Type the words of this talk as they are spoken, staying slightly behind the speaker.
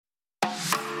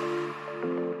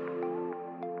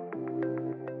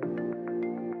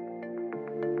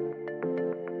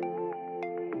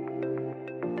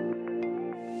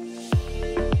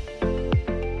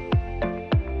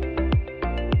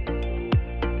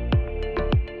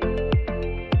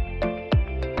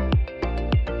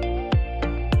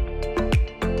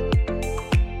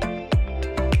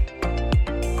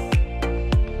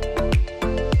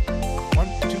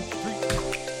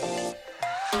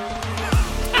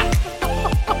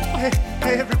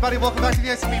Hey everybody, welcome back to the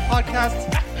ICB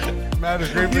podcast. Matt is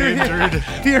gravely injured.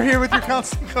 You're here with your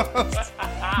constant co-hosts,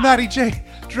 Matty J,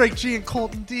 Drake G, and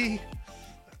Colton D.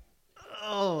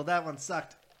 Oh, that one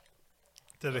sucked.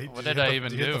 What did I even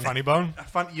Did you do? hit the funny bone?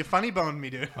 You funny boned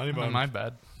me, dude. Funny Oh, bone. my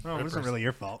bad. Oh, it wasn't really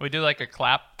your fault. We do like a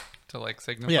clap to like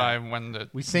signify when the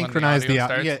We synchronize the audio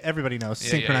audio. starts. Yeah, everybody knows.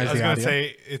 Yeah, Synchronize I was the going audio. to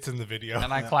say it's in the video.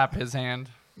 And I clap his hand,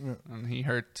 and he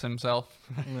hurts himself,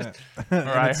 Yeah. or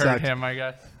I it hurt sucked. him, I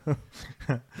guess. Do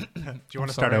you want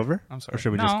to start over? I'm sorry. Or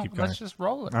should we no, just keep going? let's just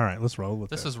roll it. All right, let's roll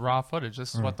with This it. is raw footage.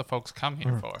 This is what the folks come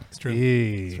here for. It's true.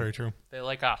 Hey. It's very true. They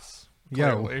like us.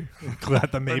 Yeah, Clearly. glad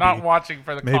that They're maybe not watching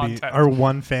for the content. our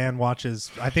one fan watches.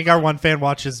 I think our one fan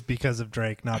watches because of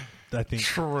Drake. Not, I think.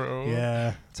 True.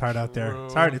 Yeah, it's hard out there. True.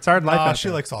 It's hard. It's hard life out She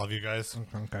there. likes all of you guys.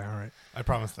 Okay, all right. I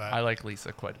promise that. I like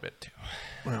Lisa quite a bit too.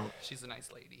 Well, She's a nice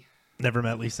lady. never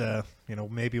met Lisa.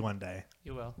 Maybe one day.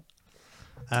 You will.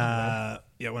 Yeah,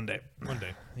 one day. One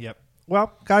day. Yep.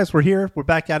 Well, guys, we're here. We're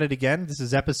back at it again. This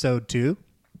is episode 2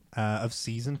 of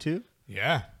season 2.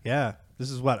 Yeah. Yeah. This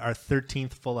is what, our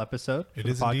 13th full episode It for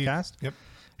is the indeed. podcast. Yep.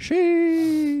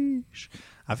 Sheesh.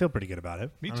 I feel pretty good about it.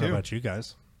 Me I don't know too. about you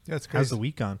guys. Yeah, it's great. How's the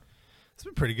week gone? It's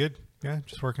been pretty good. Yeah,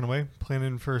 just working away.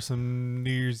 Planning for some New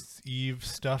Year's Eve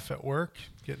stuff at work.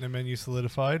 Getting a menu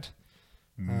solidified.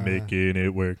 Making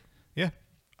it work. Yeah.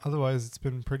 Otherwise, it's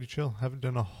been pretty chill. Haven't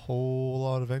done a whole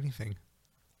lot of anything.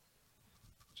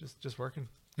 Just working.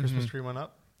 Christmas tree went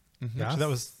up. Yeah. Actually,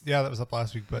 that was up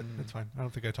last week, but it's fine. I don't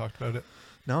think I talked about it.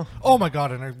 No. Oh my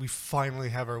god! And we finally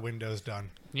have our windows done.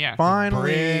 Yeah.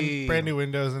 Finally. Brand new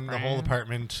windows in the whole Brand-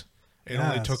 apartment. It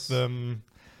only Yes. took them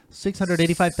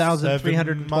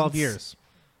 685,312 months. years.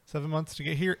 7 months to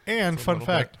get here. And It's a fun little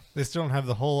fact, they still don't have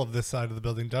the whole of this side of the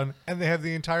building done, and they have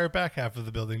the entire back half of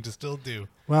the building to still do.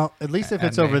 Well, at least if And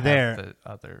it's they over have there, the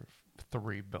other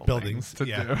 3 buildings, Buildings, to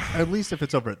yeah. do. at least if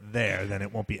it's over there, then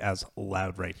it won't be as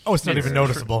loud right Oh, it's not It's even true.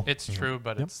 noticeable. It's true,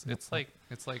 but Yep. it's like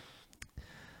it's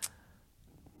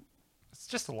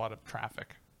just a lot of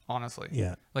traffic, honestly.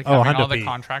 Yeah. Like Oh, having all 100p. the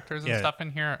contractors and Yeah. stuff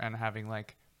in here, and having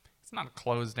like it's not a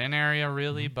closed in area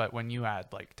really, but when you add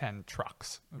like 10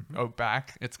 trucks out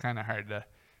back, it's kind of hard to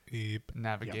Yep.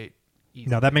 navigate.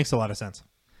 Easily. No, that makes a lot of sense.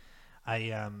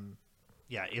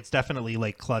 Yeah, it's definitely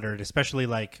like cluttered, especially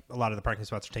like a lot of the parking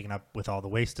spots are taken up with all the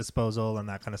waste disposal and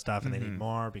that kind of stuff, and they need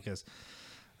more because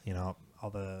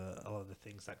all the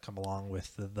things that come along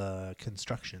with the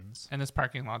constructions. And this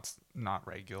parking lot's not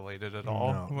regulated at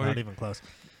all. No, Like, not even close.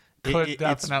 could It's-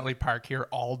 definitely park here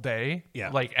all day. Yeah.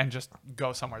 Like and just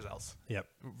go somewhere else. Yep.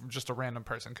 Just a random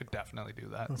person could definitely do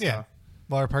that. Yeah. So,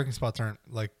 Well, our parking spots aren't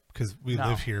like because we No.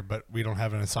 live here, but we don't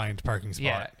have an assigned parking spot.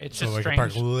 Yeah, it's so just I could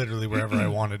park strange. literally wherever I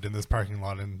wanted in this parking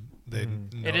lot, and they.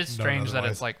 it is strange that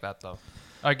it's like that, though.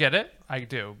 I get it, I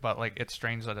do, but like it's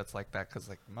strange that it's like that because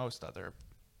like most other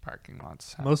parking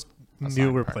lots, have Most assigned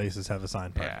newer parking. places have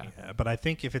assigned parking. Yeah. Yeah, but I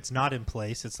think if it's not in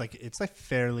place, it's like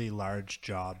fairly large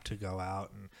job to go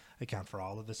out and account for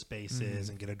all of the spaces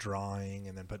and get a drawing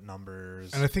and then put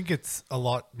numbers. And I think it's a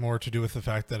lot more to do with the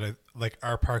fact that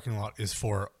our parking lot is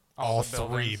for all the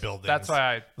 3 buildings. That's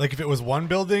why Like if it was one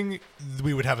building,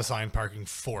 we would have assigned parking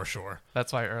for sure.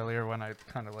 That's why earlier when I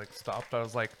kind of like stopped, I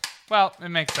was like, well, it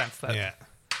makes sense that Yeah.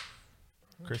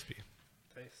 Crispy.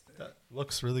 That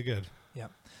looks really good. yeah,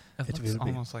 it It's looks gonna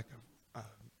be- almost like a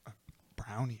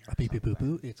brownie. Or a pee pee poo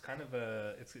something. poo. It's kind of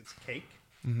it's cake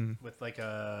Mhm. with like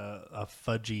a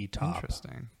fudgy top.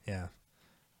 Interesting. Yeah,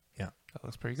 yeah. That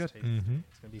looks pretty good. Mm-hmm.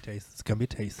 It's gonna be tasty. It's gonna be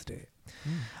tasty.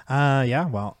 Yeah.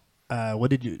 Well,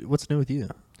 what's new with you?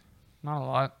 Not a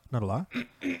lot. Not a lot.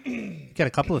 You got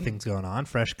a couple of things going on.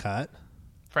 Fresh cut.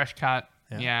 Fresh cut.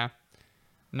 Yeah. Yeah.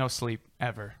 No sleep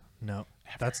ever. No,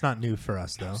 that's not new for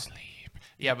us though. No sleep.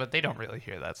 Yeah, but they don't really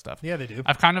hear that stuff. Yeah, they do.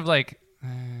 I've kind of like.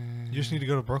 You just need to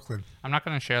go to Brooklyn. I'm not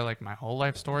going to share like my whole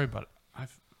life story, but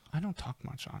I don't talk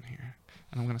much on here,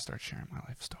 and I'm going to start sharing my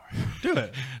life story. Do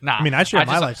it. Nah, I mean, I share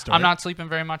my life story. I'm not sleeping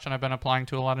very much, and I've been applying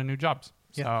to a lot of new jobs.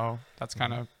 Yeah. So that's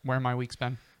kind of where my week's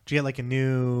been. Did you get like a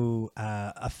new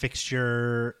a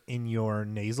fixture in your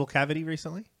nasal cavity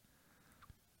recently?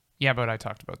 Yeah, but I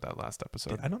talked about that last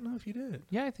episode. I don't know if you did.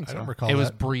 Yeah, I think I so. don't recall it was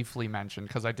that. briefly mentioned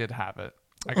because I did have it.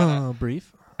 I got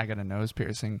Brief. I got a nose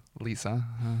piercing, Lisa.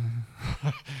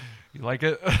 You like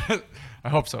it? I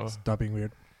hope so. Stop being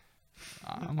weird.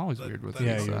 I'm always weird with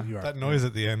Yeah, Lisa. you are. That noise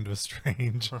at the end was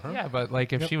strange. Yeah, but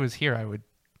like if Yep. she was here, I would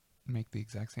make the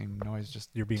exact same noise just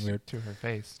You're being weird. to her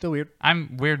face. Still weird.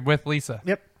 I'm weird with Lisa.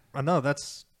 Yep. I know.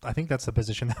 I think that's the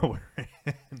position that we're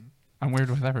in. I'm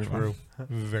weird with everyone. True.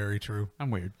 Very true.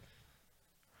 I'm weird.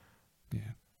 Yeah.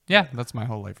 Yeah, that's my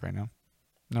whole life right now.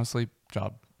 No sleep,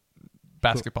 job,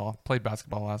 Basketball. Played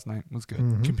basketball last night. Was good.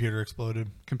 Mhm. Computer exploded.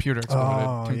 Computer exploded.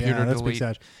 Oh, Computer yeah, that's big delete.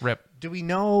 sad. Rip. Do we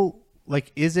know,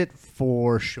 like, is it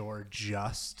for sure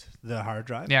just the hard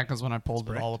drive? Yeah, because when I pulled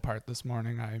it bricked. all apart this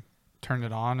morning, I turned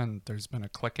it on and there's been a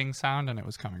clicking sound and it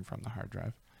was coming from the hard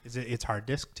drive. Is it? It's hard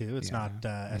disk too. It's Yeah. not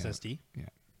Yeah. SSD. Yeah.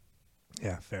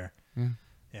 Yeah, fair. Yeah.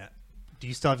 Yeah. Do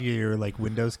you still have your like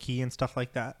Windows key and stuff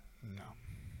like that? No.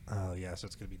 Oh yeah, so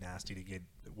it's gonna be nasty to get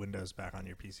Windows back on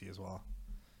your PC as well.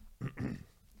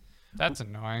 That's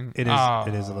annoying. It is.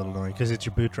 It is a little annoying because it's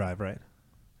your boot drive, right?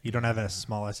 You don't have a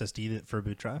small SSD for a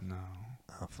boot drive. No.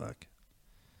 Oh fuck.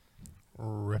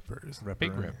 Rippers.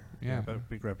 Big Ripperoni. rip. Yeah.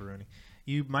 Big ripperoni.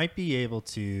 You might be able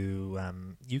to.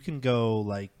 You can go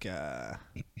like.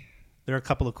 There are a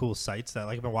couple of cool sites that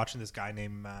like I've been watching this guy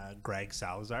named Greg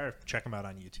Salazar. Check him out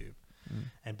on YouTube.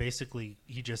 And basically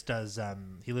he just does.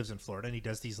 He lives in Florida and he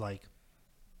does these like.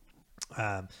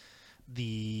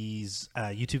 These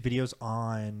YouTube videos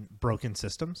on broken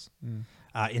systems,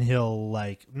 and he'll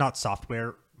like not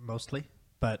software mostly,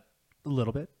 but a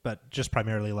little bit, but just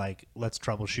primarily like let's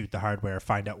troubleshoot the hardware,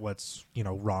 find out what's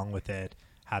wrong with it,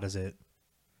 how does it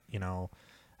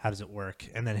work,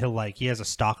 and then he has a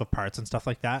stock of parts and stuff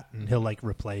like that, and he'll like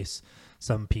replace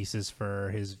some pieces for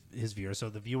his viewer. So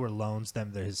the viewer loans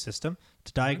them his system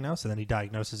to diagnose, and then he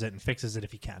diagnoses it and fixes it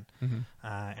if he can,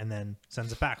 and then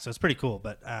sends it back. So it's pretty cool.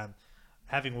 But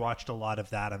having watched a lot of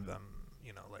that, and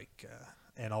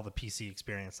all the PC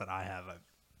experience that I have,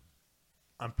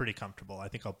 I'm pretty comfortable. I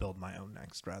think I'll build my own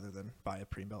next rather than buy a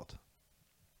pre-built.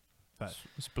 But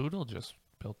Spoodle just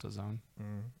built his own.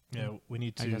 yeah, we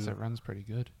need to. I guess it runs pretty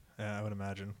good. Yeah, I would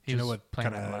imagine. He Do you know was what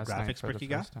playing kind it of last night graphics for brick the you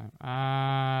got? first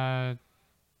time.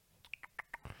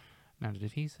 No,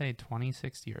 did he say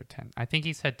 2060 or 10? I think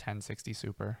he said 1060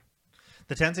 Super.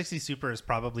 The 1060 Super is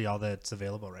probably all that's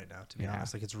available right now, to be Yeah.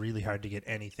 honest. Like, it's really hard to get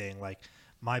anything. Like,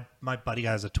 my buddy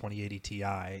has a 2080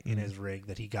 Ti in his rig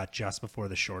that he got just before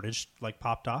the shortage, like,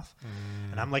 popped off.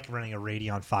 And I'm, like, running a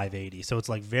Radeon 580. So it's,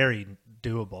 like, very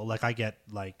doable. Like, I get,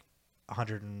 like,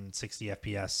 160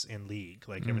 FPS in League.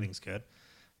 Like, everything's good.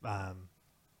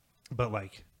 But,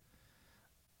 like,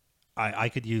 I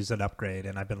could use an upgrade,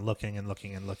 and I've been looking and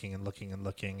looking and looking and looking and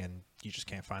looking, and you just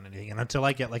can't find anything. And until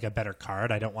I get like a better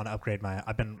card, I don't want to upgrade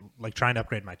I've been like trying to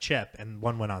upgrade my chip, and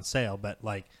one went on sale, but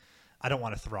like I don't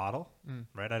want to throttle,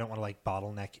 right? I don't want to like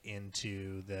bottleneck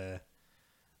into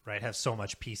have so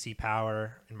much PC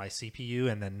power in my CPU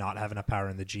and then not have enough power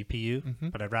in the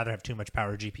GPU. But I'd rather have too much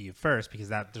power GPU first because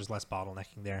there's less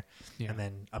bottlenecking there, and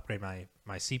then upgrade my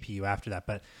CPU after that.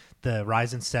 But the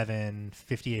Ryzen 7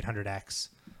 5800X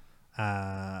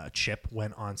chip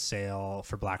went on sale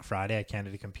for Black Friday at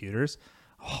Canada Computers.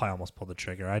 I almost pulled the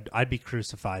trigger. I'd be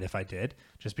crucified if I did,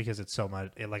 just because it's so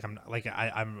much.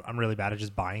 I'm really bad at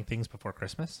just buying things before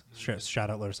Christmas. Shout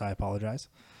out Lurs, I apologize.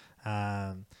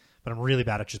 But I'm really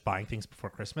bad at just buying things before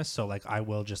Christmas. So like I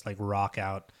will just like rock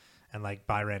out and like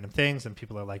buy random things, and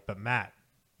people are like, "But Matt,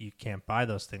 you can't buy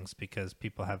those things because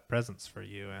people have presents for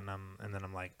you." And then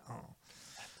I'm like, "Oh."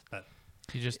 But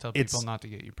You just tell people not to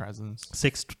get you presents.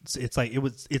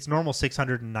 It's normal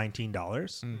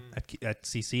 $619 at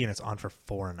CC, and it's on for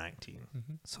 $419.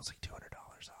 So it's like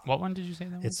 $200 off. What one did you say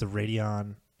that was? It's the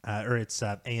Radeon, or it's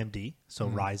AMD. So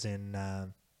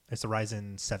Ryzen, it's the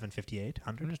Ryzen 7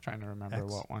 5800. I'm just trying to remember X.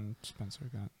 what one Spencer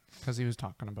got, because he was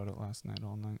talking about it last night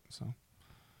all night. So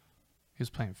he was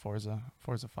playing Forza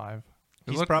 5. It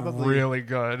He's looked probably really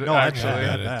good. No, actually,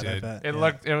 I bet.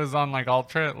 It was on like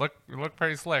Ultra. It looked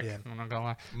pretty slick. Yeah. I'm not gonna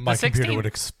lie. My computer would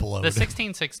explode. The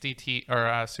 1660 T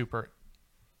or Super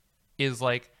is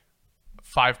like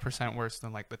 5% worse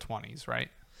than like the 20s, right?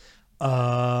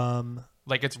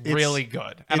 Like it's really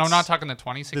good. And I'm not talking the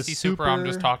 2060 Super. I'm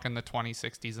just talking the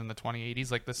 2060s and the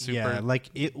 2080s. Like the Super. Yeah, like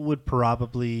it would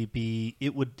probably be.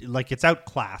 It would like it's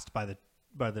outclassed by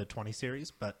the 20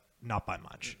 series, but not by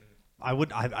much.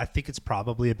 I think it's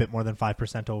probably a bit more than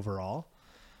 5% overall.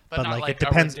 But not like like it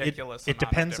depends. A ridiculous It amount of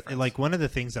depends. difference. Like one of the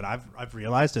things that I've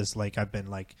realized is like I've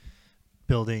been like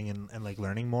building and like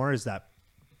learning more is that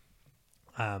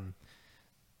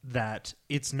that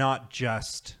it's not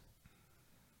just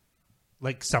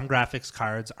like some graphics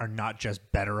cards are not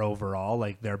just better overall.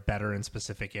 Like they're better in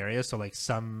specific areas. So like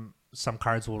some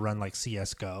cards will run like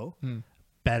CS:GO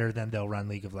better than they'll run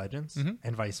League of Legends,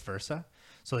 and vice versa.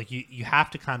 So like you have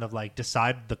to kind of like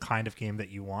decide the kind of game that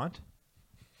you want.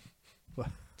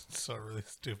 It's a really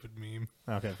stupid meme.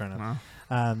 Okay, fair enough.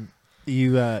 Wow.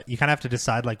 You kind of have to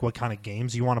decide like what kind of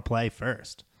games you want to play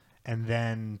first, and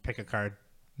then pick a card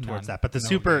towards that. But the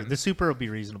super will be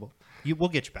reasonable. We'll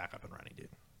get you back up and running, dude.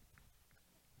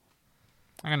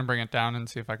 I'm gonna bring it down and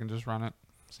see if I can just run it.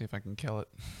 See if I can kill it.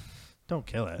 Don't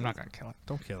kill it. I'm not gonna kill it.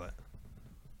 Don't kill it.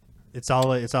 It's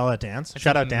all at Dan's.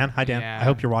 Shout out Dan. Hi Dan. Yeah. I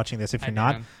hope you're watching this. If Hi, you're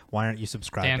not, Dan. why aren't you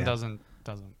subscribed? Dan Dan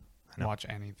doesn't know. watch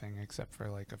anything except for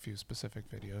like a few specific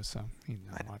videos, so he's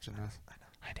not watching this.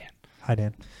 Hi Dan. Hi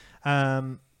Dan.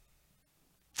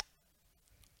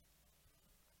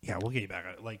 Yeah, we'll get you back.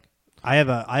 Like, I have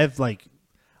a. I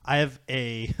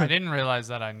didn't realize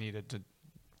that I needed to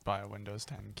buy a Windows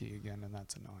 10 key again, and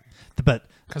that's annoying. But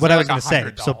 'Cause what they're I was like going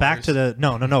to say, so back to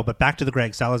 $100. the no, but back to the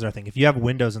Greg Salazar thing. If you have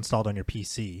Windows installed on your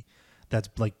PC, that's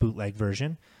like bootleg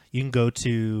version. You can go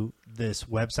to this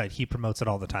website. He promotes it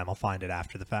all the time. I'll find it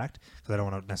after the fact because I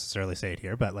don't want to necessarily say it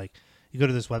here. But like, you go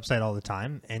to this website all the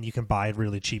time, and you can buy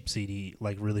really cheap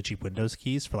really cheap Windows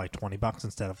keys for like $20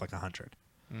 instead of like $100.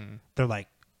 They're like,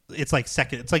 it's like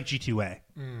G2A,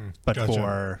 but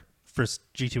Gotcha. for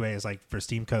G2A is like for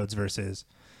Steam codes versus.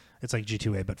 It's like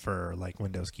G2A, but for like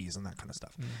Windows keys and that kind of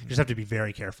stuff. You just have to be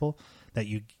very careful that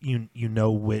you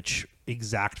know which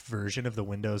exact version of the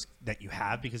Windows that you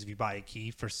have, because if you buy a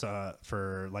key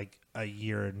for like a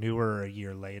year newer or a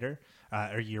year later,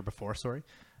 or a year before, sorry,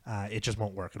 it just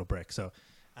won't work. It'll break. So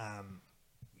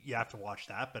you have to watch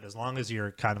that. But as long as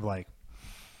you're kind of like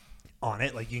on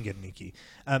it, like you can get a new key.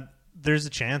 There's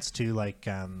a chance to like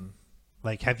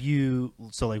have you?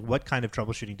 So like, what kind of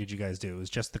troubleshooting did you guys do? It was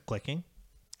just the clicking?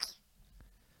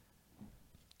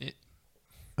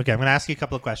 Okay, I'm going to ask you a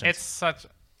couple of questions. It's such.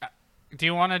 Do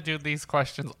you want to do these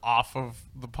questions off of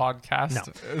the podcast?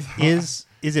 No.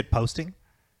 Is it posting?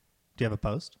 Do you have a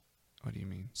post? What do you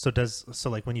mean? So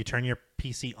like when you turn your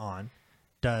PC on,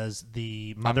 does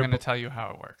the I'm going to motherboard? tell you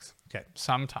how it works. Okay.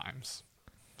 Sometimes,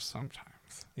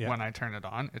 Yeah. when I turn it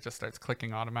on, it just starts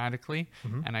clicking automatically,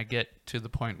 and I get to the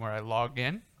point where I log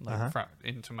in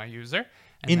into my user.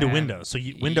 And Into then- Windows. So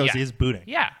Windows Yeah. is booting.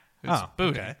 Yeah, it's Oh,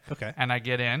 booting. okay. And I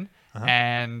get in,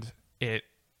 and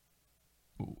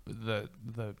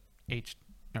the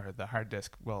hard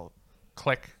disk will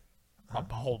click a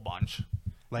whole bunch.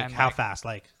 Like And how like- fast?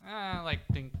 Like Like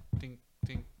ding, ding,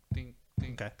 ding, ding,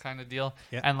 ding, Okay. kind of deal.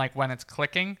 Yeah. And like when it's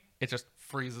clicking, it just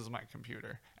freezes my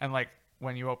computer. And like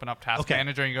when you open up Task Okay.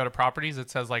 Manager and you go to properties, it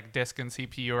says like disk and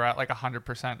CPU are at like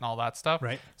 100% and all that stuff.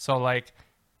 Right. So like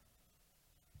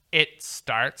it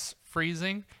starts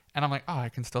freezing, and I'm like, oh, I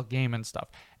can still game and stuff.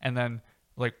 And then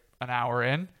like an hour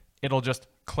in, it'll just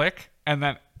click, and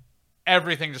then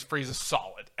everything just freezes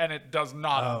solid, and it does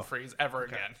not unfreeze ever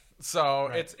again. So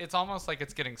it's almost like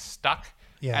it's getting stuck.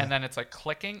 Yeah. And then it's like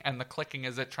clicking, and the clicking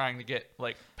is it trying to get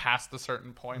like past a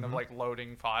certain point of like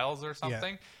loading files or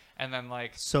something. And then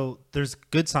like So there's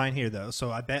good sign here though.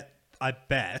 So I bet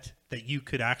that you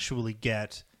could actually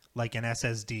get like an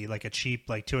SSD, like a cheap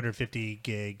like 250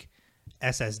 gig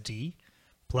SSD,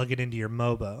 plug it into your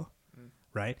Mobo,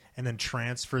 right? And then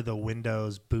transfer the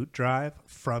Windows boot drive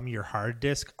from your hard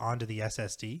disk onto the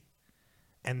SSD.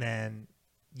 And then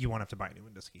you won't have to buy a new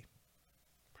Windows key.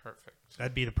 perfect.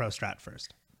 That'd be the pro strat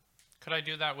first. Could I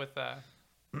do that with a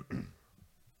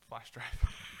flash drive?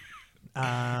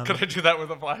 Um, Could I do that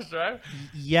with a flash drive?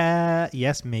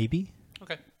 yes, maybe.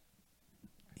 Okay.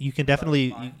 You can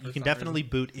definitely fine for you can some definitely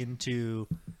boot into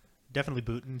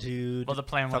Well, the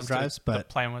plan thumb was drives, the but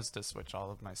plan was to switch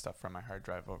all of my stuff from my hard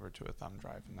drive over to a thumb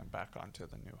drive and then back onto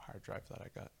the new hard drive that I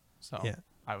got. So Yeah.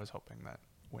 I was hoping that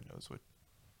Windows would.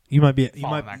 you might be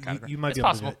fall in that category. you might It's be able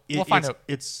possible. to do it. We'll find out.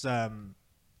 It's Yeah.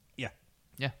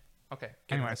 Okay. get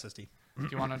an Anyway, SSD. do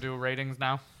you want to do ratings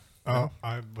now? Oh,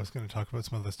 I was going to talk about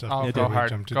some other stuff. Oh, before go we hard.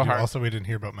 jumped to Go do- hard. Also, we didn't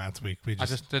hear about Matt's week. We I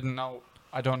just didn't know.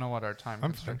 I don't know what our time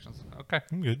I'm fine. restrictions. Okay.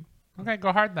 I'm good. Okay.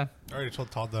 Go hard then. I already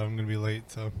told Todd that I'm going to be late,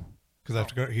 so because I have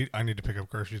to go. I need to pick up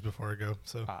groceries before I go,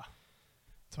 so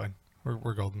it's fine.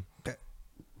 We're golden.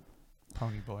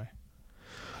 Pony boy.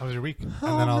 How was your week? And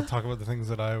then I'll talk about the things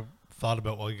that I thought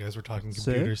about while you guys were talking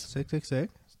computers. Six. How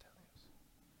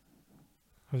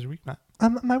was your week, Matt?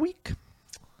 My week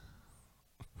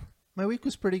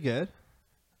was pretty good.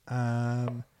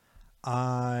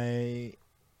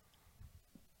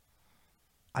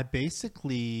 I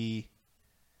basically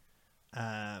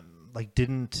like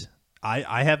didn't.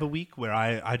 I have a week where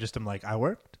I just am like I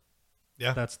worked.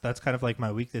 Yeah. That's kind of like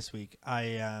my week this week.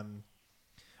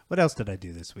 What else did I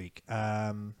do this week?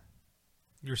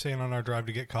 You were saying on our drive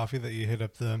to get coffee that you hit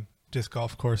up the disc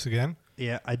golf course again.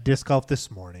 Yeah, I disc golfed this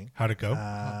morning. How'd it go?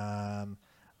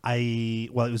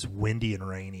 It was windy and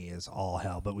rainy as all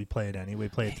hell, but we played anyway.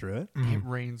 Played through it. It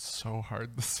rained so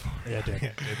hard this morning. Yeah, it did.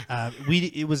 Yeah, it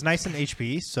did. It was nice in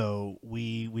HP, so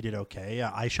we did okay.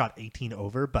 I shot 18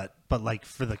 over, but like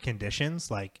for the conditions,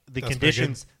 like the That's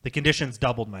pretty conditions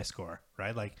doubled my score,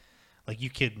 right? Like you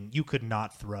could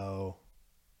not throw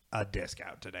a disc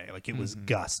out today. Like it was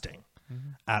gusting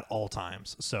at all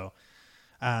times. So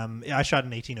Yeah, I shot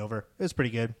an 18 over. It was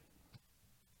pretty good.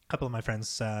 A couple of my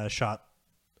friends shot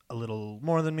a little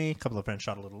more than me. A couple of friends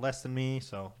shot a little less than me.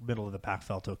 So middle of the pack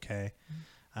felt okay.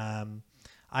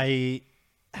 I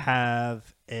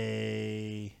have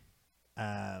a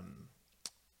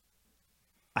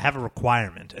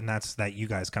requirement, and that's that you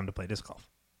guys come to play disc golf.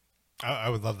 I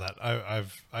would love that.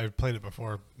 I've played it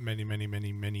before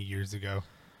many years ago.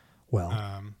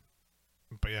 Well,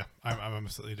 But yeah, I'm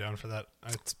absolutely down for that.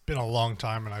 It's been a long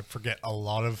time, and I forget a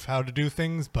lot of how to do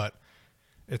things, but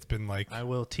it's been like... I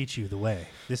will teach you the way.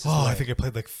 This is Oh, the way. I think I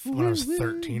played like when I was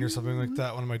 13 or something like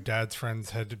that. One of my dad's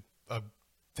friends had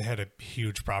they had a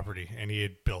huge property, and he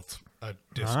had built a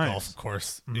disc Nice. golf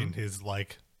course in his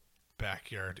like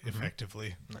backyard,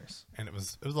 effectively, Nice. and it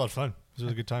was a lot of fun. It was a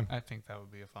really good time. I think that would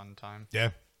be a fun time. Yeah.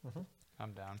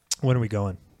 I'm down. When are we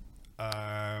going?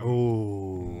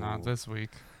 Um, Not this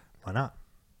week. Why not?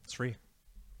 It's free.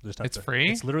 Just It's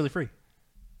free? It's literally free.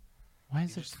 Why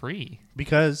is it free?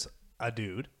 Because a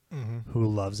dude who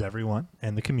loves everyone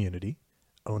and the community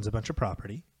owns a bunch of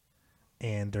property,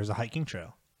 and there's a hiking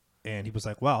trail. And he was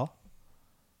like, well,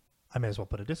 I may as well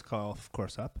put a disc golf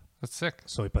course up. That's sick.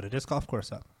 So he put a disc golf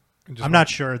course up. and just I'm not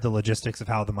sure the logistics of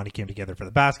how the money came together for the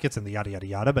baskets and the yada, yada,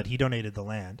 yada, but he donated the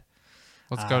land.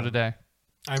 Let's go today.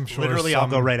 I'm sure. Literally, I'll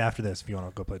go right after this if you want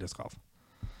to go play disc golf.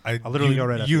 I'll literally go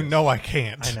right after You this. know I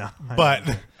can't. I know.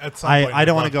 But at some point, I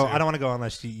don't want I'd to go. love I don't want to go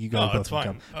unless you No, guys both it's can fine.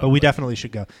 come. But we definitely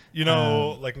should go. You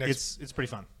know, like next It's pretty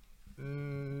fun.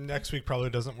 next week probably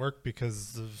doesn't work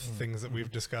because of things that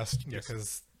we've discussed.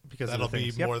 Yes. Because of that'll the be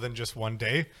things. Yep. more than just one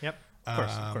day. Yep. Of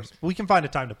course. Of Um, course. We can find a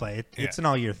time to play. It's yeah. an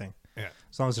all year thing. Yeah.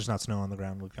 As long as there's not snow on the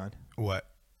ground, we'll be fine. What?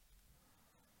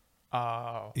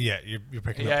 Oh. Yeah, you're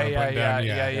picking up Yeah, and yeah, putting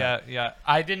yeah, down. yeah.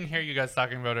 I didn't hear you guys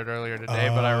talking about it earlier today,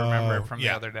 but I remember it from yeah.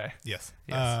 the other day. Yes.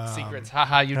 Yes. Secrets.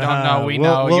 Haha, you don't know. We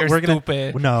know. we'll- You're we're gonna-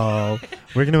 stupid. No,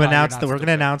 we're going to you're announce not that we're going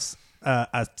to stupid.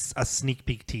 announce a sneak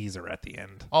peek teaser at the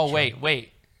end. Oh, wait.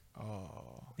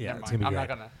 Yeah, Never it's mind. gonna be I'm great.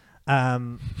 not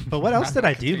gonna. But what else did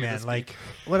I do, continue man? this Like, week.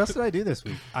 what else did I do this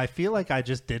week? I feel like I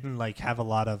just didn't like have a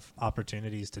lot of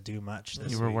opportunities to do much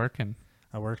this You were week. working.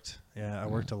 I worked. Yeah, I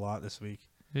worked a lot this week.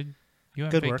 Did you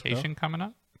have Good work, vacation coming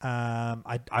up?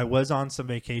 I was on some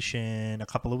vacation a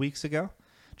couple of weeks ago,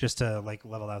 just to like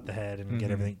level out the head and get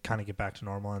everything kind of get back to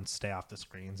normal and stay off the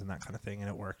screens and that kind of thing, and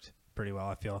it worked pretty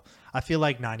well. I feel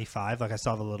like 95. Like I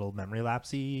saw the little memory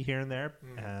lapsey here and there,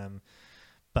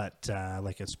 but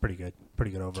like it's pretty good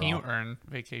overall. Can you earn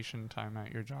vacation time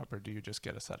at your job, or do you just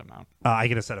get a set amount? I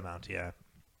get a set amount, yeah.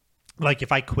 Like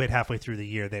if I quit halfway through the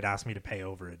year, they'd ask me to pay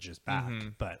overages back,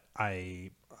 but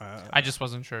I just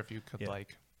wasn't sure if you could yeah.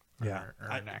 like Yeah.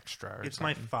 earn extra. Or it's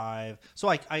something. my 5. So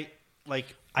I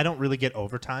like I don't really get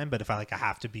overtime, but if I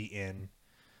have to be in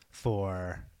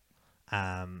for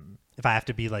if I have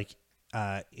to be like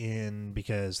in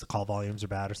because the call volumes are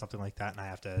bad or something like that, and I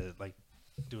have to like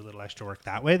do a little extra work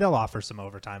that way, they'll offer some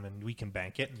overtime and we can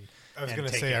bank it. And, I was and going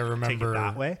to take say it- I take it remember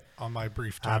that way. on my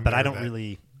brief time, But I there don't that-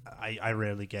 really. I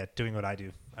rarely get doing what I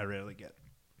do. I rarely get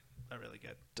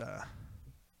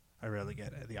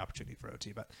the opportunity for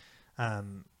OT. But yeah,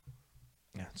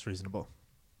 it's reasonable.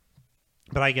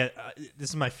 But I get this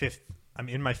is my 5th. I'm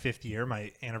in my 5th year.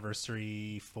 My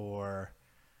anniversary for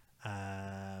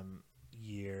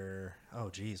year. Oh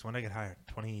geez, when did I get hired?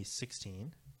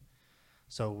 2016.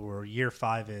 So we're year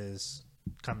 5 is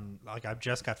come like I've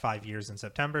just got 5 years in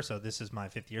September. So this is my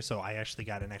 5th year. So I actually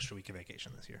got an extra week of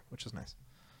vacation this year, which is nice.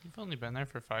 You've only been there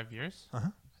for 5 years. Uh-huh.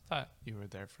 I thought you were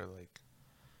there for like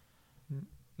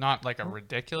not like a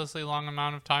ridiculously long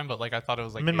amount of time, but like I thought it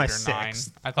was like I'm in 8 my or 9.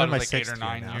 6th. I thought I'm it in was my like 8 or 6th year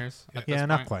 9 now. years. At Yeah, this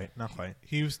not point. quite.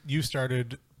 You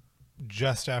started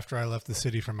just after I left the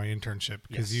city for my internship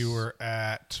because you Yes. were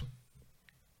at.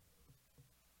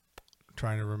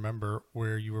 Trying to remember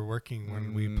where you were working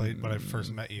when we played when I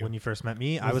first met you. When you first met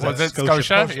me, I was Was at it Scotia?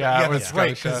 Scotia. Yeah, it was that's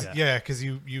right. Scotia. Because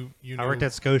you I worked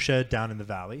at Scotia down in the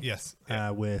valley. yes,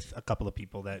 With a couple of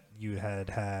people that you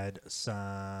had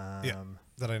some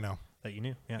that I know. that you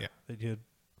knew. Yeah. Yeah. That you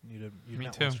Me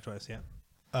met too. once or twice.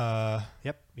 Yeah.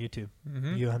 Yep. You too.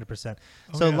 You 100%.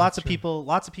 Oh, So yeah, lots that's of true.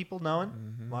 people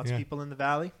knowing. Lots Yeah. of people in the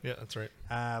valley. Yeah, that's right.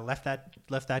 Left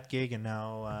that gig and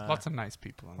now Lots of nice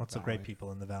people. In lots the of great valley.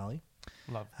 people in the valley.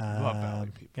 Love Valley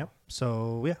people. Yep.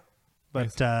 So yeah,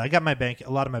 but I got a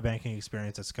lot of my banking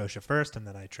experience at Scotia first, and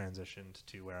then I transitioned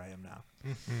to where I am now.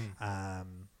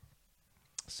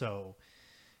 So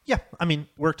yeah, I mean,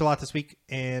 worked a lot this week,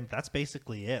 and that's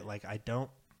basically it. Like, I don't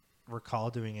recall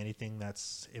doing anything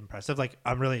that's impressive. Like,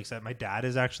 I'm really excited. My dad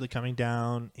is actually coming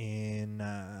down in.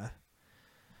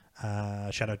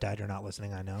 Shout out, Dad. You're not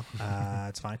listening. I know.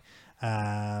 It's fine.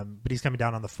 But he's coming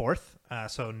down on the 4th,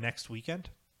 so next weekend.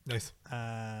 Nice.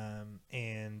 And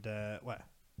what?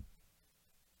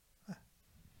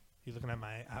 You looking at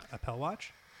my Apple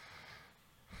Watch?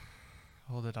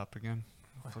 Hold it up again.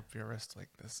 Flip your wrist like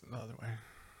this the other way.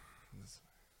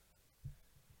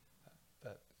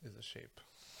 That is a shape.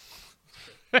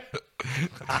 I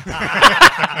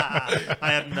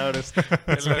hadn't noticed.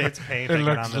 It's paint. It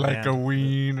looks like a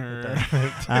wiener.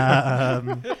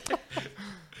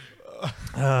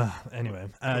 Anyway,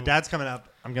 Dad's coming up.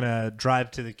 I'm gonna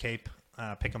drive to the Cape,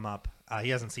 pick him up. He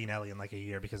hasn't seen Ellie in like a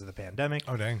year because of the pandemic.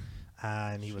 Oh, dang.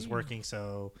 And he was working,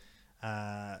 so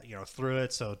through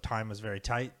it. So time was very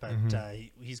tight. But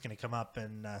he's gonna come up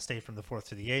and stay from the 4th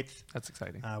to the 8th. That's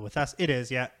exciting. With us, it is.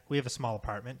 Yeah, we have a small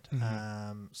apartment,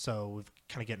 so we've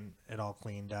kind of getting it all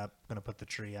cleaned up. Gonna put the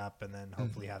tree up, and then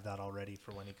hopefully have that all ready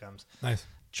for when he comes. Nice.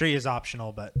 Tree is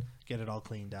optional, but get it all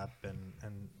cleaned up and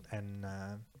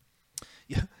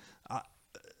yeah.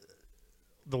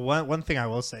 The one thing I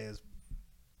will say is,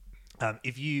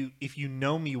 if you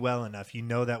know me well enough, you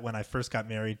know that when I first got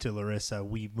married to Larissa,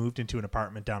 we moved into an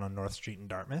apartment down on North Street in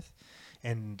Dartmouth,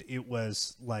 and it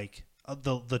was like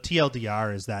the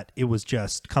TLDR is that it was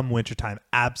just come wintertime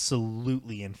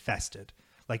absolutely infested,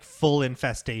 like full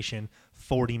infestation,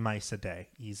 40 mice a day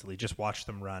easily. Just watch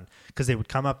them run because they would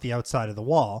come up the outside of the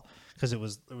wall because it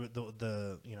was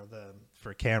the for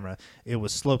a camera it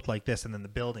was sloped like this, and then the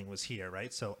building was here,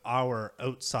 right? So our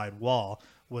outside wall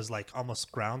was like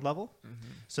almost ground level.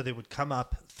 So they would come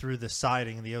up through the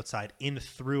siding and the outside in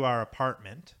through our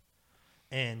apartment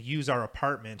and use our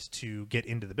apartment to get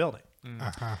into the building.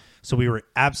 So we were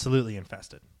absolutely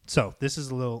infested. So this is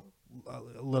a little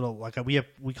like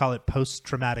we call it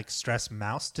post-traumatic stress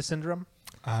mouse syndrome.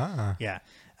 Yeah.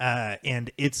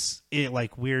 And it's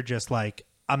like we're just like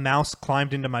a mouse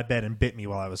climbed into my bed and bit me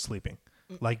while I was sleeping.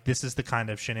 Like this is the kind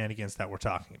of shenanigans that we're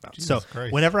talking about. Jesus so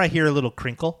Christ. Whenever I hear a little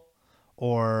crinkle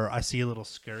or I see a little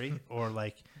scurry or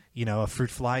like, a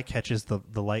fruit fly catches the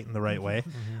light in the right way,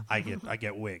 I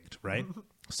get wigged, right?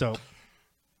 So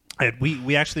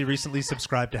we actually recently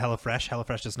subscribed to HelloFresh.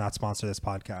 HelloFresh does not sponsor this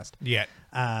podcast. Yet.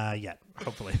 Yet,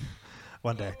 hopefully.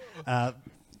 One day.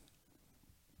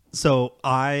 So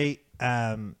we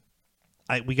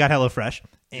got HelloFresh,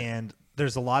 and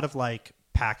there's a lot of like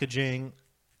packaging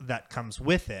that comes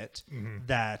with it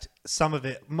that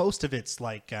most of it's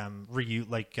like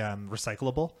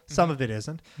recyclable. Some of it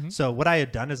isn't. So what I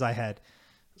had done is I had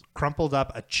crumpled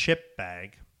up a chip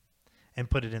bag and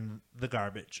put it in the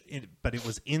garbage, but it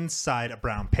was inside a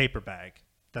brown paper bag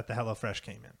that the HelloFresh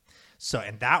came in. So,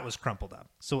 and that was crumpled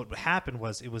up. So what happened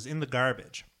was it was in the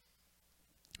garbage,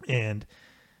 and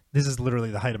this is literally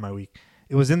the height of my week.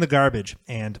 It was in the garbage,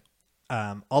 and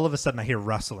all of a sudden I hear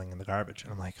rustling in the garbage,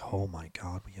 and I'm like, oh my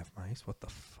God, we have mice? What the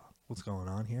fuck? What's going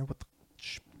on here?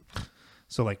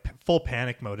 So like full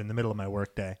panic mode in the middle of my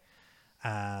work day.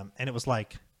 And it was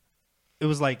like,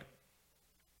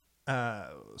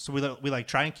 so we like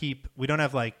try and keep, we don't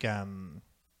have like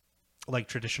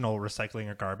traditional recycling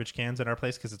or garbage cans in our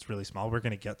place because it's really small. We're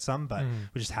going to get some, but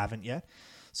we just haven't yet.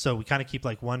 So we kind of keep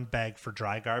like one bag for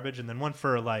dry garbage and then one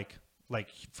for like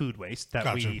food waste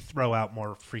that we throw out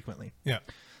more frequently. Yeah.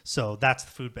 So that's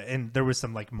the food bag. And there was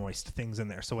some like moist things in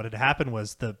there. So what had happened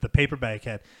was the paper bag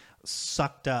had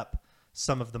sucked up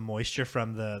some of the moisture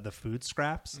from the food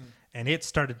scraps and it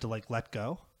started to like let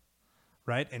go.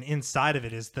 Right. And inside of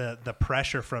it is the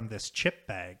pressure from this chip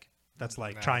bag that's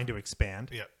like trying to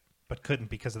expand, but couldn't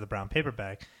because of the brown paper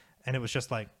bag. And it was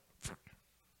just like,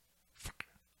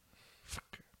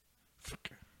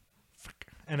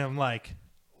 and I'm like,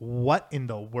 what in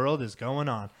the world is going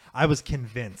on? I was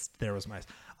convinced there was mice.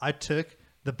 I took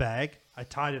the bag, I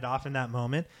tied it off in that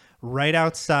moment, right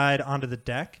outside onto the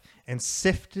deck, and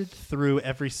sifted through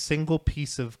every single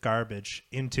piece of garbage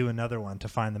into another one to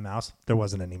find the mouse. There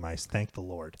wasn't any mice, thank the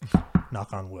Lord.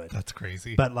 Knock on wood. That's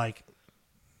crazy. But like,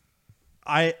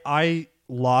 I've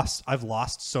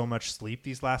lost so much sleep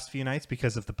these last few nights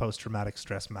because of the post-traumatic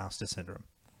stress mouse syndrome.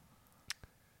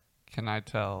 Can I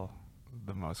tell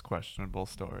the most questionable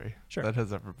story Sure. that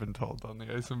has ever been told on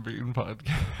the Ice and Bean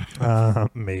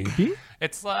podcast? Maybe.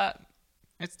 It's not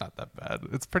that bad.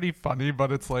 It's pretty funny,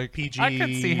 but it's like PG I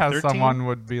could see how 13? someone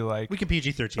would be like, We can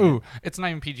PG-13. ooh, it's not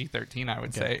even PG-13, I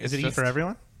would say. Is It's it E for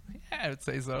everyone? Yeah, I would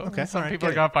say so. Okay, Some all right, people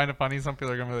are get going to find it funny. Some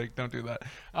people are going to be like, don't do that.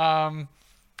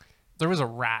 There was a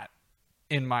rat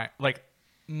in my, like,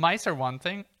 mice are one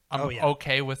thing. I'm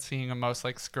okay with seeing a mouse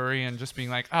like scurry and just being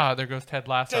like, there goes Ted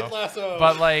Lasso. Ted Lasso.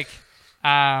 But like,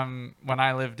 when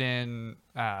I lived in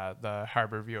the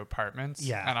Harborview Apartments,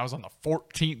 and I was on the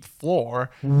 14th floor,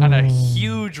 and a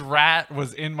huge rat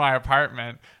was in my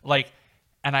apartment, like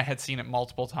and I had seen it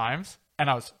multiple times, and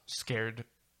I was scared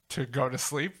to go to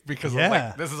sleep because I was Yeah.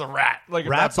 like, this is a rat. Like,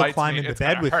 if Rats that will bites climb me, into it's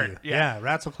bed gonna with hurt. you. Yeah. Yeah,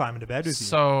 rats will climb into bed with you.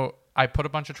 So I put a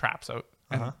bunch of traps out,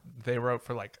 and Uh-huh. they were out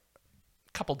for like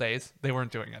a couple days. They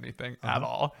weren't doing anything Uh-huh. at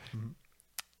all.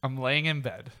 I'm laying in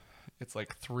bed. It's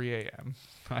like 3 a.m.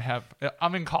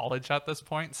 I'm in college at this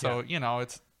point, so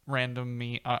it's random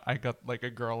me. I got like a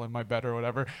girl in my bed or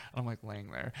whatever. And I'm like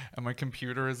laying there, and my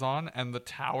computer is on, and the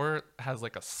tower has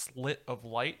like a slit of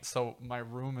light, so my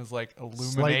room is like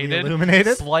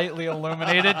slightly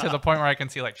illuminated to the point where I can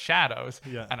see like shadows.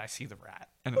 Yeah. And I see the rat,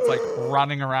 and it's like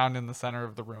running around in the center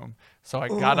of the room. So I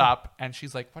got up, and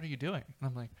she's like, "What are you doing?" And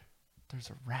I'm like, "There's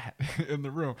a rat in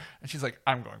the room." And she's like,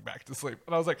 "I'm going back to sleep."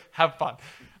 And I was like, "Have fun."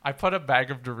 I put a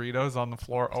bag of Doritos on the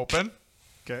floor open.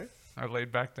 Okay. I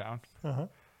laid back down. Uh-huh.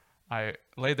 I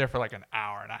laid there for like an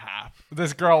hour and a half.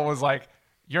 This girl was like,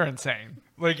 "You're insane.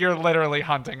 Like, you're literally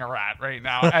hunting a rat right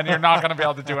now, and you're not going to be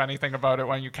able to do anything about it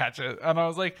when you catch it." And I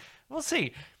was like, "We'll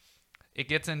see." It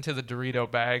gets into the Dorito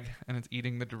bag, and it's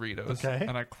eating the Doritos. Okay.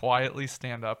 And I quietly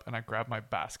stand up, and I grab my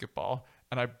basketball,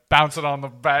 and I bounce it on the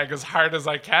bag as hard as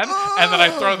I can, and then I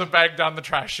throw the bag down the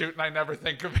trash chute, and I never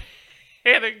think of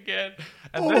it again.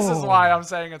 And this is why I'm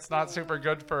saying it's not super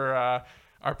good for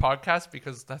our podcast,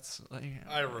 because that's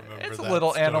I remember it's a that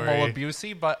little story. animal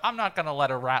abusey, but I'm not gonna let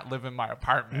a rat live in my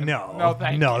apartment. No,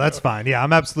 thank you. that's fine. Yeah,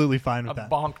 I'm absolutely fine with I that.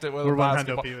 bonked it with We're a 100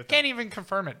 basketball. with that. Can't even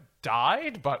confirm it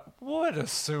died, but would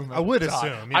assume it I would died.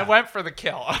 assume, yeah. I went for the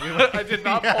kill. I did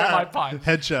not pull my punch.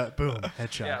 Headshot, boom,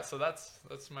 headshot. Yeah, so that's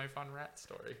my fun rat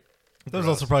story. That was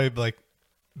also probably like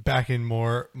back in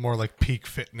more like peak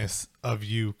fitness of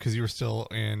you, because you were still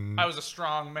in. I was a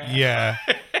strong man. Yeah.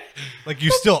 Like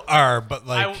you still are, but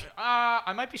like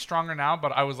I might be stronger now,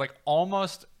 but I was like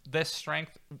almost this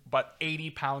strength, but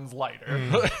 80 pounds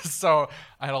lighter. So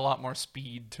I had a lot more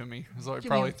speed to me. So I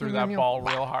probably threw that ball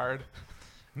real hard.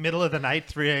 Middle of the night,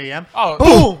 3 a.m. Oh,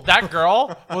 boom! That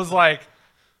girl was like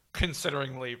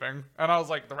considering leaving, and I was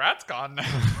like, the rat's gone now.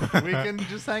 We can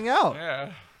just hang out.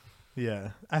 Yeah.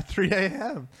 Yeah, at 3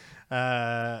 a.m.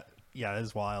 Yeah, that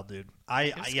is wild, dude.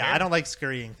 I scared. don't like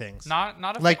scurrying things. Not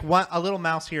a Like a little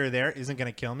mouse here or there isn't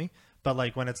gonna kill me, but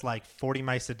like when it's like 40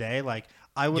 mice a day, like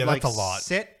I would Yeah, like that's a lot.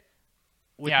 sit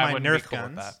with Yeah, I my wouldn't be Nerf cool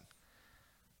with guns, that.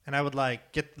 and I would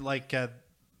like get like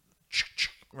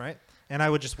right, and I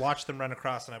would just watch them run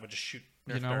across, and I would just shoot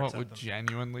Nerf You know darts what at would them.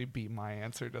 genuinely be my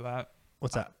answer to that?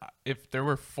 What's that? If there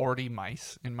were 40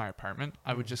 mice in my apartment,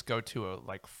 I would just go to a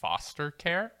like foster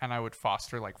care, and I would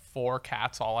foster like 4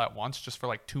 cats all at once just for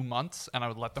like 2 months, and I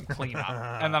would let them clean up,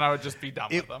 and then I would just be done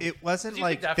with them. It wasn't You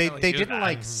like could they definitely do didn't that.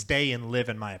 like stay and live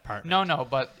in my apartment. No,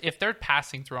 but if they're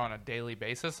passing through on a daily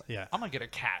basis, Yeah. I'm gonna get a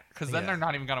cat, because then Yeah. they're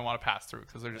not even gonna want to pass through,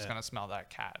 because they're just gonna smell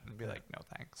that cat and be like, no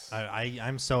thanks.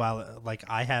 I'm so like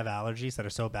I have allergies that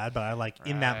are so bad, but I like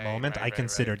in that Right, moment right, I right,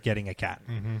 considered getting a cat.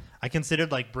 I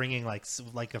considered like bringing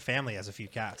like a family has a few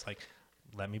cats. Like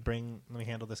let me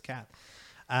handle this cat.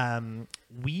 I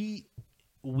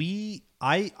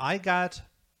got,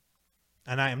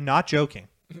 and I am not joking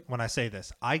when I say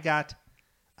this. I got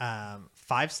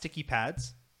 5 sticky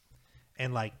pads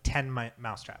and like 10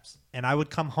 mouse traps, and I would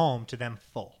come home to them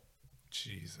full.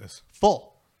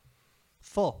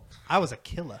 Full. I was a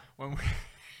killer.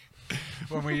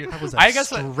 When we I was a I guess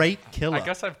straight killer. I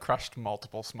guess I've crushed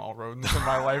multiple small rodents in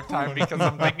my lifetime, because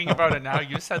I'm thinking about it now.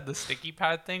 You said the sticky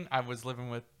pad thing. I was living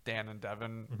with Dan and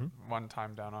Devin one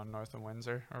time down on North and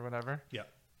Windsor or whatever. Yeah.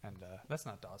 And that's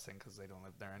not Dawson, because they don't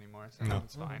live there anymore, so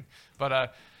it's fine.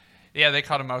 But yeah, they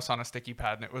caught a mouse on a sticky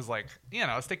pad, and it was like,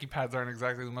 sticky pads aren't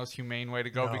exactly the most humane way to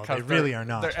go, No, because they really are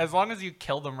not. As long as you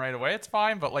kill them right away, it's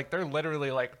fine. But like they're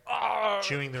literally like,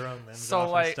 Chewing their own limbs so off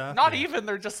and like stuff. not Yeah. even.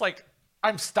 They're just like,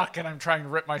 I'm stuck and I'm trying to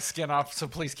rip my skin off, so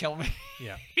please kill me.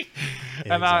 Yeah.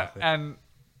 and Exactly. and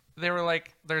they were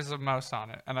like, there's a mouse on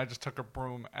it, and I just took a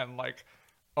broom and like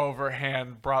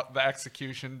overhand brought the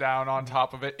execution down on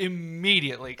top of it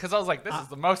immediately, because I was like, this is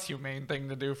the most humane thing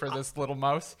to do for this little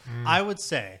mouse. I would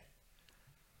say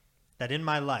that in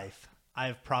my life,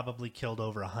 I've probably killed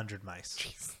over 100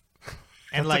 mice.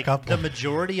 And That's a like couple. the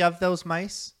majority of those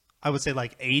mice, I would say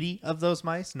like 80 of those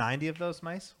mice, 90 of those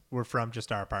mice were from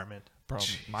just our apartment. Bro,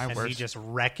 my And we worst just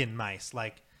wrecking mice.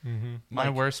 Like, my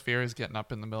like- worst fear is getting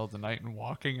up in the middle of the night and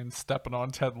walking and stepping on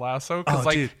Ted Lasso, because Oh,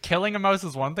 like dude. killing a mouse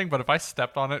is one thing, but if I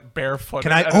stepped on it barefoot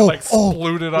can I? and it like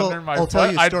splooted well, under my I'll foot, tell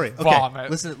you a I'd story. vomit. Okay,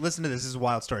 listen to this. This is a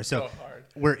wild story. So So hard.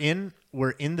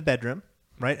 we're in the bedroom,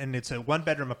 right? And it's a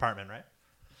 1-bedroom apartment, right?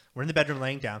 We're in the bedroom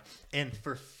laying down, and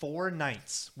for 4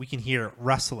 nights we can hear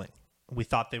rustling. We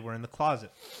thought they were in the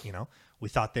closet, We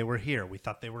thought they were here. We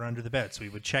thought they were under the bed. So we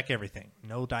would check everything.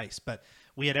 No dice, but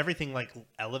we had everything like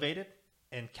elevated,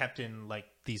 and kept in like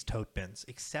these tote bins,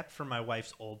 except for my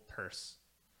wife's old purse.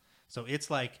 So it's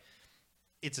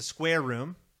a square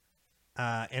room,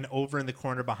 and over in the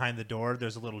corner behind the door,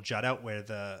 there's a little jut out where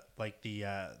the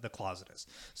closet is.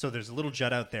 So there's a little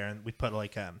jut out there, and we put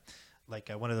like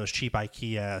one of those cheap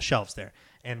IKEA shelves there,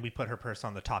 and we put her purse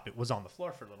on the top. It was on the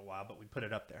floor for a little while, but we put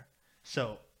it up there.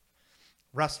 So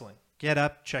rustling, get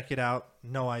up, check it out,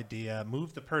 no idea.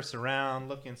 Move the purse around,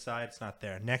 look inside, it's not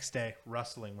there. Next day,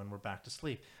 rustling when we're back to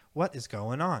sleep. What is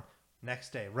going on?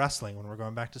 Next day, rustling when we're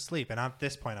going back to sleep. And at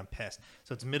this point, I'm pissed.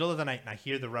 So it's middle of the night, and I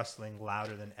hear the rustling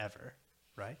louder than ever,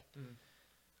 right?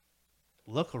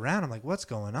 Look around. I'm like, what's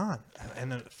going on?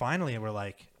 And then finally, we're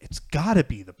like, it's got to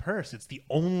be the purse. It's the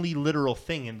only literal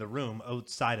thing in the room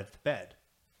outside of the bed,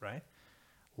 right?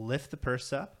 Lift the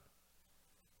purse up,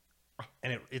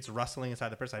 and it's rustling inside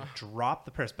the purse. I drop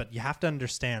the purse, but you have to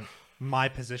understand my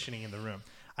positioning in the room.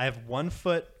 I have one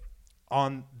foot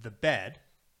on the bed,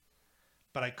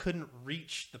 but I couldn't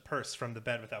reach the purse from the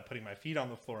bed without putting my feet on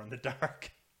the floor in the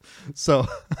dark. So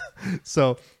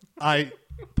I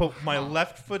put my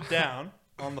left foot down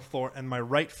on the floor, and my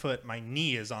right foot, my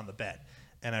knee is on the bed.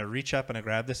 And I reach up and I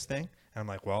grab this thing, and I'm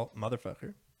like, well,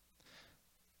 motherfucker.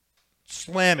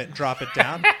 Slam it, drop it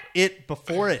down.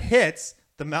 Before it hits,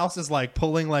 the mouse is like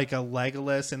pulling like a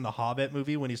Legolas in the Hobbit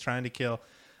movie when he's trying to kill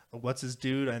what's his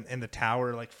dude, and the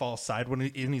tower like falls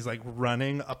sideways, and he's like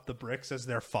running up the bricks as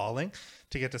they're falling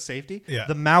to get to safety. Yeah.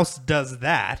 The mouse does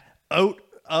that out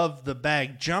of the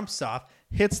bag, jumps off,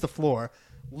 hits the floor,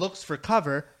 looks for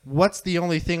cover. What's the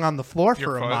only thing on the floor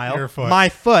for a mile? Your foot. My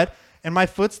foot, and my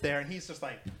foot's there, and he's just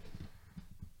like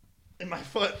in my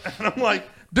foot, and I'm like,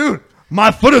 dude,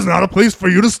 my foot is not a place for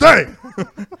you to stay.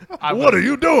 What are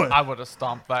you doing? I would have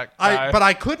stomped that guy. But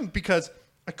I couldn't because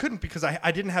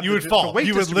I didn't have You would fall. weight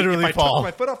You would distribution. literally if fall. I took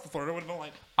my foot off the floor, it would have been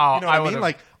like, Oh, you know what I I mean? would've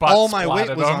Like butt all my weight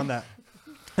splatted was him. on that.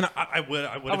 And I would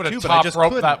have would've too, but I just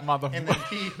top-roped couldn't. that mother- And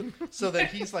then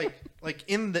he's like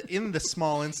in the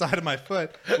small inside of my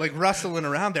foot, like rustling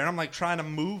around there. And I'm like trying to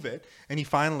move it, and he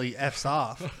finally f's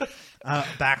off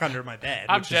back under my bed,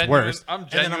 which is worse. I'm And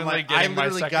then genuinely getting my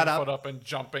second foot up and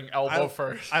jumping elbow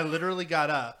first. I literally got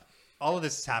up. All of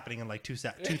this is happening in like 2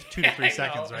 to 3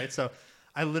 seconds, right? So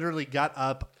I literally got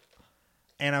up,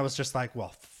 and I was just like,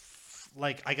 well,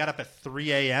 like I got up at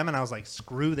 3 a.m. and I was like,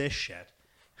 screw this shit.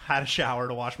 Had a shower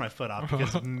to wash my foot off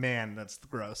because, man, that's the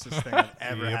grossest thing I've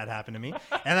ever had happen to me.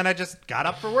 And then I just got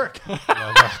up for work.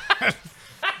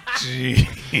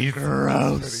 Jeez.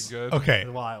 Gross. Pretty good. Okay.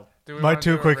 Wild. Do we My wanna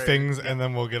two do a quick rating? things, and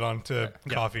then we'll get on to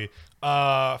coffee.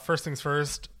 First things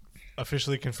first,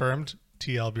 officially confirmed,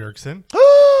 TL Bjergsen.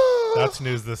 That's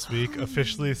news this week.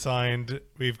 Officially signed.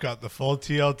 We've got the full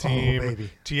TL team. baby.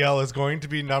 TL is going to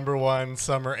be number one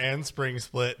summer and spring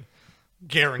split.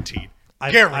 Guaranteed.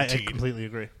 I Guaranteed. completely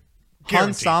agree.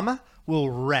 Guaranteed. Hansama will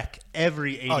wreck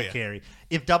every 80 yeah. carry.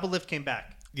 If Double Lift came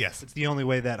back, Yes. it's the only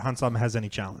way that Hansama has any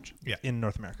challenge Yeah. in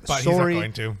North America. But he's not Sorry,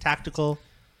 going to. Tactical.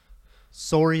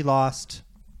 Sorry, lost.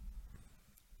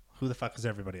 Who the fuck is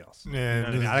everybody else? Yeah, You know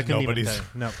what I mean? I couldn't even nobody's. tell you.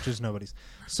 No, just nobody's.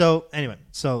 So anyway,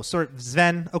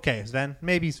 Sven. Okay, Sven.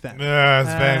 Maybe Sven.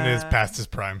 Sven is past his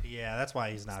prime. Yeah, that's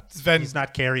why he's not. Sven- He's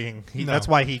not carrying. No. That's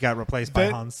why he got replaced by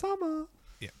Sven- Hansama.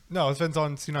 Yeah. No, Sven's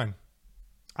on C9.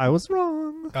 I was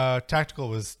wrong. Tactical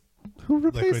was Who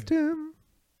replaced Liquid. him?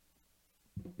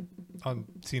 on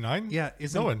C9. Yeah,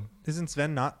 isn't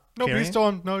Sven not? No, but carrying? he's still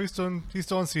on. No, he's still on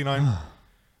C9.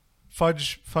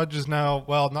 Fudge is now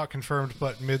not confirmed,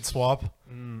 but mid swap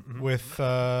with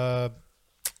why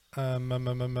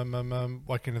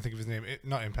can't I think of his name?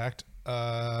 Not Impact.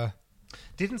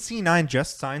 Didn't C9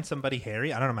 just sign somebody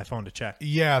Harry? I don't have my phone to check.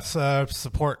 Yeah, it's,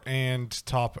 support and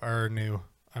top are new.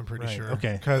 I'm pretty Right, sure.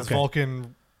 okay, Because okay.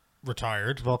 Vulcan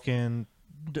retired. Vulcan.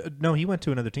 No, he went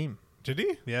to another team. Did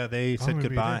he? Yeah, they said maybe he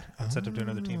goodbye did. and sent him to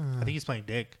another team. I think he's playing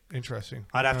Dig. Interesting.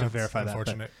 I'd have to That's verify that. But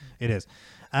unfortunate. it is.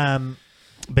 Sven's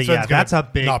But yeah, that's gonna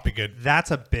a big. not be good. That's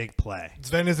a big play.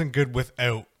 Sven isn't good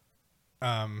without.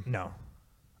 No,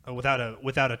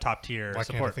 without a top tier Why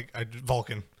support. can't I think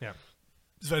Vulcan? Yeah.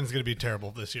 Sven's going to be terrible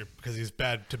this year because he's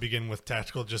bad to begin with.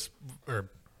 Tactical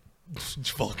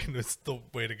Vulcan is the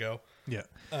way to go. Yeah,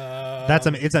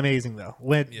 it's amazing though.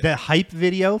 When the hype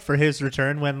video for his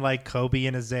return, when like Kobe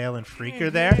and Azael and Freak are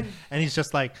there, and he's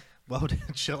just like, "Whoa, dude,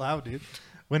 chill out, dude."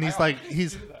 When he's like,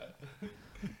 he's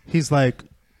like,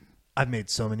 "I've made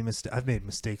so many mistakes. I've made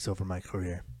mistakes over my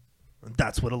career.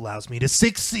 That's what allows me to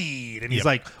succeed." And he's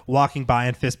like walking by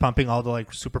and fist pumping all the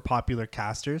like super popular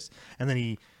casters, and then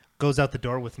he goes out the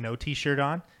door with no t-shirt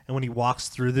on, and when he walks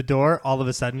through the door, all of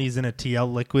a sudden he's in a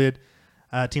TL Liquid.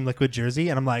 Team Liquid jersey,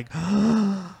 and I'm like,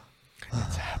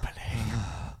 It's happening.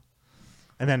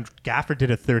 And then Gaffer did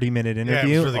a 30-minute it was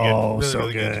interview. really good. Oh, Really, so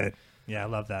really good. good. Yeah, I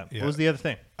love that. Yeah. What was the other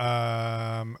thing?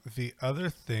 The other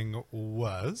thing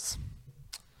was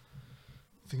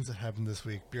things that happened this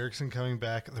week. Bjergsen coming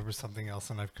back. There was something else,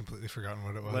 and I've completely forgotten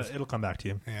what it was. It'll come back to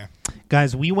you. Yeah.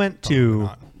 Guys, we went to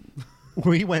not.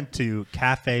 we went to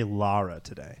Cafe Lara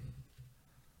today.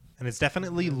 And it's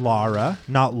definitely Lara,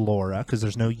 not Laura, because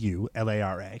there's no U,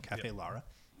 Lara, Cafe Lara.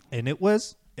 And it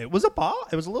was a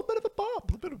bop. It was a little bit of a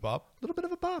bop. A bit of bop. A little bit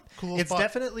of a bop. Cool It's spot.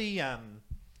 definitely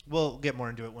we'll get more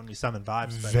into it when we summon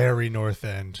vibes. But Very North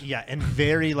End. yeah, and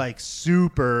very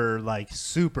super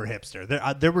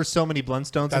hipster. There were so many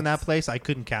Blundstones in that place I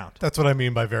couldn't count. That's what I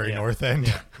mean by very Yeah. North End.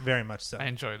 Yeah, very much so. I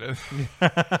enjoyed it.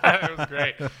 It was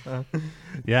great.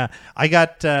 Yeah, I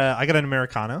got an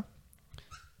Americano.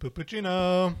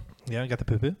 Puppuccino. Yeah, I got the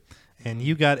poo poo, and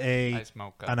you got a Nice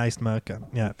mocha. a nice mocha.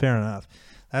 Yeah, fair enough.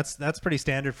 That's pretty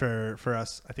standard for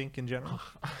us, I think, in general.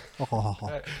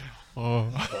 Stop.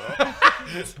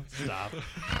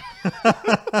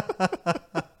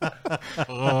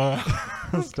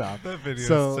 Stop. That video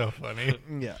So- is so funny.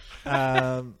 Yeah.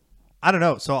 I don't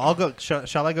know. So I'll go.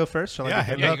 Shall I go first? Shall I Yeah, go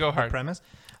hit it with up. You go the hard. premise?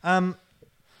 I'm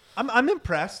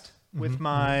impressed with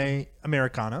my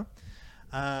Americano.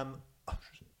 Oh,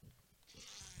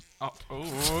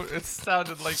 it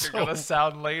sounded like you're gonna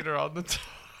sound later on the top.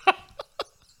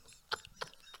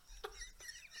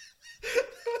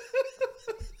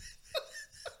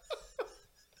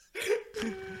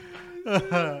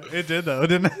 It did though,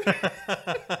 didn't it?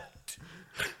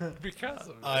 Because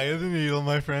of it. Eye of the needle,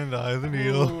 my friend. Eye of the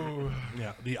needle. Ooh.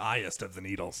 Yeah, the eyest of the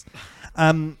needles.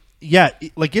 Yeah,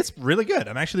 it's really good.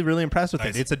 I'm actually really impressed with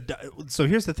Nice. it. So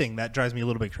here's the thing that drives me a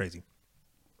little bit crazy.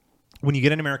 When you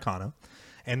get an Americano,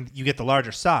 and you get the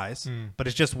larger size, but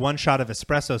it's just one shot of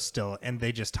espresso still, and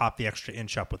they just top the extra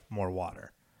inch up with more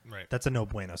water. Right. That's a no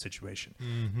bueno situation.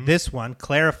 This one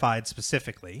clarified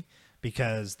specifically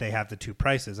because they have the two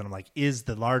prices, and I'm like, is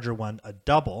the larger one a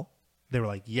double? They were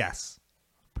like, yes.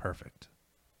 Perfect.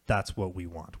 That's what we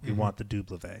want. We want the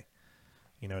double.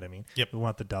 You know what I mean? Yep. We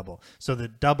want the double. So the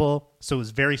double, so it's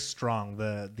very strong.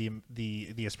 The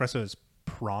espresso is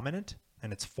prominent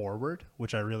and it's forward,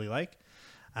 which I really like.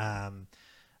 I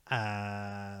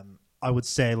would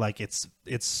say like it's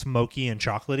smoky and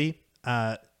chocolatey.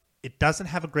 It doesn't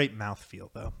have a great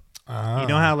mouthfeel though. You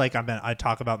know how like I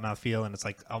talk about mouthfeel and it's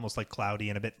like almost like cloudy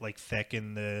and a bit like thick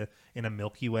in a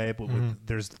milky way, but I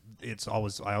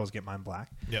always get mine black.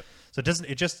 Yep. So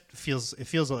it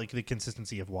feels like the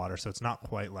consistency of water. So it's not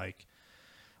quite like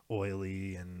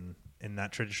oily and in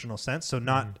that traditional sense. So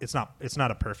it's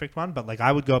not a perfect one, but like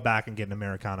I would go back and get an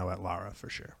Americano at Lara for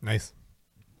sure. Nice.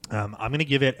 I'm gonna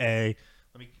give it a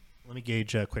let me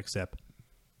gauge a quick sip.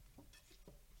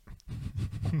 I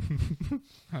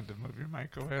had to move your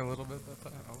mic away a little bit.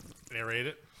 That helped. Aerate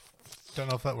it. Don't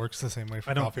know if that works the same way for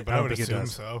I don't coffee, think- but I I don't would think it assume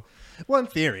does. so. Well, in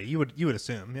theory, you would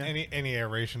assume. Yeah. Any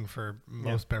aeration for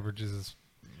most beverages is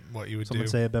what you would Someone do.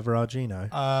 say a beveragino.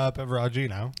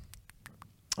 Beveragino.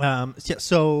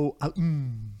 So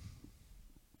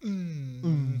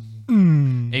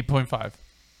 8.5.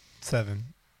 7.5.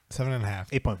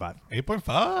 8.5.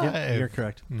 8.5. Yeah, you're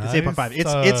correct. Nice. It's 8.5.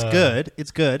 It's good.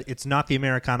 It's good. It's not the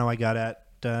Americano I got at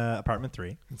apartment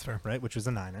 3, That's fair. right? Which was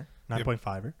a 9er, Yep.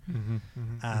 9.5er.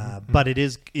 But it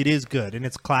is good and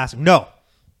it's classic. No.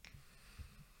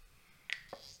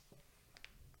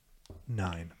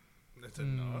 9. It's a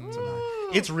no. It's a 9.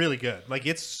 It's really good. Like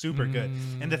it's super good.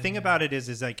 And the thing about it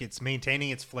is like it's maintaining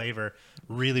its flavor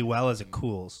really well as it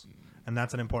cools, and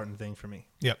that's an important thing for me.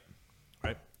 Yep.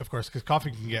 Right. Of course, because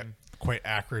coffee can get quite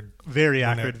acrid. Very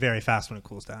When acrid, very fast when it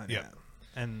cools down. Yeah.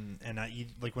 And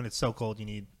like when it's so cold, you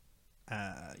need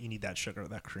that sugar,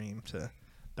 that cream to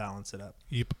balance it up.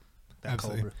 Yep. That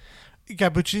cold Absolutely. brew.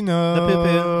 Cappuccino. The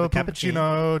poo-poo, the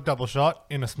cappuccino double shot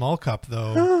in a small cup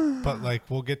though. But like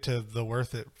we'll get to the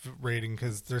worth it rating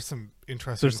because there's some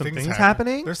interesting There's some things happening.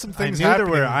 happening. There's some things I knew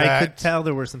happening there were. I that could tell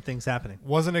there were some things happening.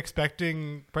 wasn't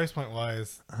expecting price point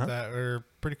wise Uh-huh. that are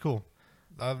pretty cool.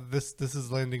 This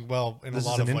is landing well in This a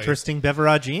lot is of an ways. interesting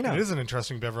beveragino. It is an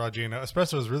interesting beveragino.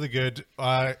 Espresso is really good.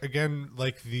 Again,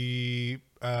 like the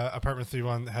apartment 3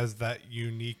 one has that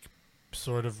unique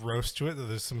sort of roast to it.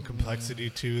 There's some complexity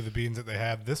to the beans that they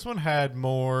have. This one had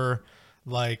more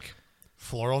like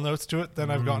floral notes to it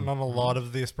than I've gotten on a lot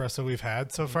of the espresso we've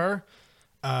had so far,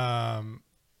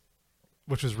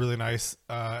 which was really nice.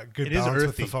 Good It is balance with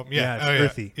earthy. the foam. Yeah, it's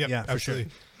earthy. Yep, Yeah, for sure.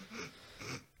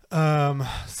 absolutely.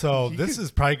 So this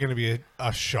is probably going to be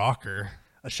a shocker.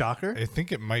 A shocker? I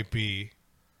think it might be.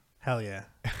 Hell yeah.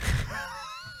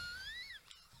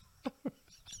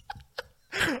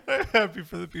 I'm happy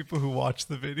for the people who watch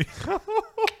the video.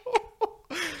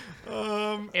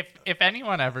 If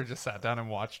anyone ever just sat down and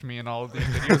watched me in all of these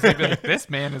videos, they'd be like, "This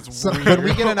man is So weird." when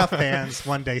we get enough fans,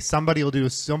 one day somebody will do a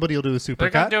supercut. They're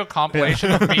gonna do a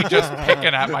compilation of me just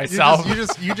picking at myself.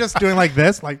 You just doing like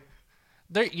this, like,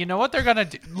 You know what they're gonna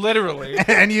do? Literally,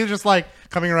 and you just like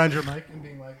coming around your mic and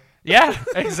being like, yeah,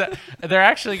 exactly. They're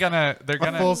actually gonna. They're a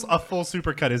gonna. full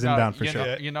supercut is inbound for you sure.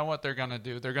 know, you know what they're gonna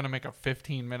do? They're gonna make a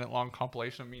 15-minute long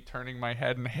compilation of me turning my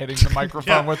head and hitting the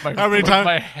microphone with my. How many with times-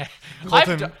 my head.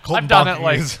 Colton I've done it bonking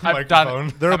like his I've done microphone.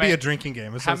 it. There'll How be many- a drinking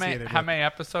game associated. How many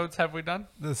episodes have we done?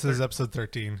 This is episode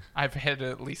 13. I've hit it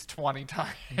at least 20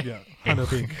 times. Yeah,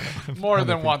 Hanopi. More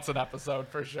than once an episode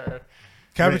for sure.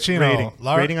 Cappuccino. Rating.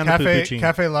 Lara, Rating on the Cafe, Puppuccino.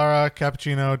 Cafe Lara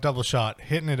Cappuccino double shot.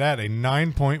 Hitting it at a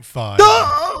 9.5.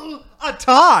 Oh, a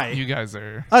tie. You guys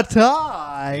are. A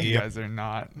tie. You Yep. guys are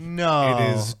not. No,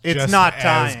 It is It's just not as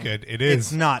tying. good. It is.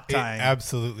 It's not It tying.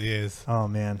 absolutely is. Oh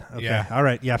man. Okay. Yeah. All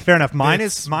right. Yeah. Fair enough. Mine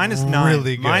It's is 9.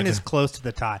 really Mine good. is close to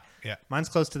the tie. Yeah. Mine's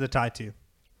close to the tie too.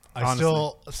 I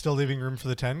Honestly. still leaving room for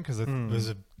the 10 because there's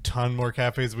a ton more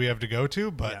cafes we have to go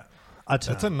to, but Yeah. A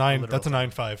ton. that's a 9. literal That's a ton.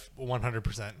 9.5,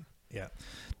 100%. Yeah.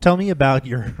 Tell me about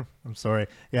your. I'm sorry.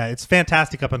 Yeah, it's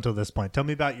fantastic up until this point. Tell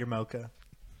me about your mocha.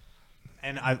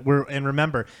 And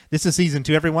remember, this is season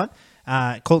 2. Everyone,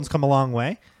 Colton's come a long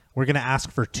way. We're gonna ask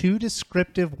for 2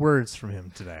 descriptive words from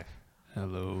him today.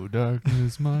 Hello,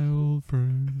 darkness, my old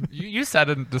friend. You said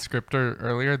a descriptor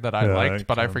earlier that I liked,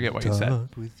 but I forget what you said.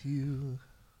 With you.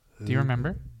 Do you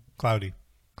remember? Cloudy.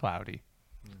 Cloudy.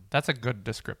 That's a good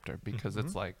descriptor because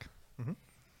it's like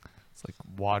it's like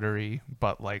watery,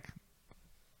 but like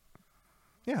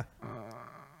Yeah.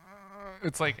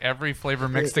 it's like every flavor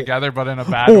mixed together, but in a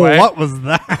bad Oh, way. what was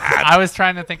that? I was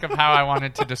trying to think of how I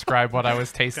wanted to describe what I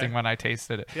was tasting when I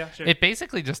tasted it. Yeah, sure. It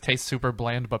basically just tastes super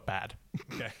bland but bad,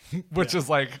 Okay. which is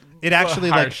like It actually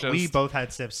the like harshest. we both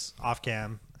had sips off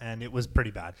cam, and it was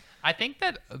pretty bad. I think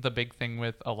that the big thing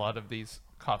with a lot of these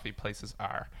coffee places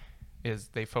is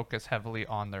they focus heavily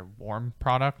on their warm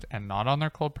product and not on their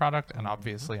cold product. And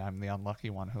obviously, I'm the unlucky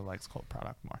one who likes cold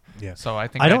product more. Yeah. So I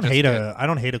think I don't just hate get- I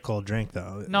don't hate a cold drink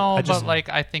though. No, I just, but like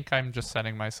I think I'm just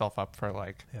setting myself up for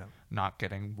like Yeah. not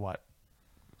getting what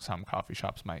some coffee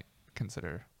shops might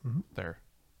consider their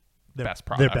their best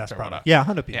product. Their best or product. whatever. Yeah,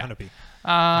 100p, Yeah. 100p.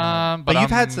 But But you've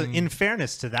had I'm- some. In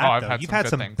fairness to that, I've though, had you've some had good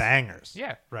some things. bangers.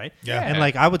 Yeah. Right. Yeah. And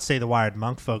like I would say, the Wired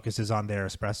Monk focuses on their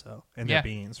espresso and their Yeah.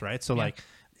 beans. Right. So Yeah. like,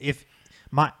 if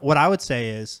what I would say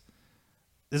is,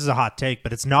 this is a hot take,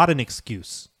 but it's not an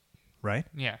excuse. Right.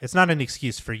 Yeah. It's not an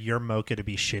excuse for your mocha to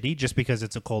be shitty just because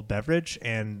it's a cold beverage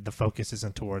and the focus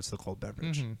isn't towards the cold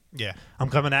beverage. Yeah. I'm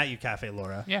coming at you, Cafe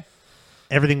Laura. Yeah.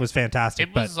 Everything was fantastic.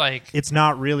 It was but like- it's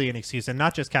not really an excuse, and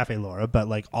not just Cafe Laura, but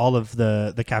like all of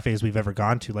the cafes we've ever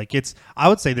gone to. Like I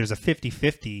would say there's a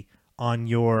 50-50 on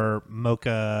your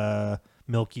mocha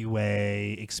Milky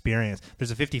Way experience.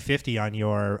 There's a 50-50 on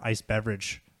your iced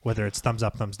beverage, whether it's thumbs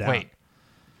up, thumbs down. Wait,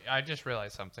 I just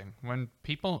realized something. When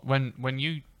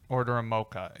you order a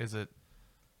mocha, is it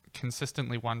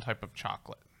consistently one type of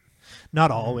chocolate? Not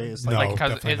always. No. Like, Like,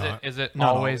 'cause definitely not. is it Not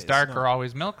always always, dark no. or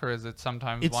always milk, or is it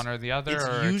sometimes one or the other? It's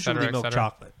or et usually cetera, milk et cetera?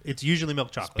 chocolate. It's usually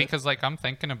milk chocolate. Because like I'm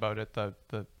thinking about it, the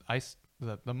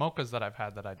mochas that I've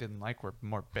had that I didn't like were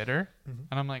more bitter, Mm-hmm.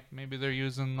 and I'm like, maybe they're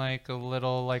using like a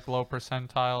little like low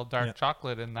percentile dark Yeah.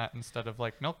 chocolate in that instead of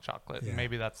like milk chocolate. Yeah. And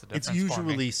maybe that's the it's difference. for me.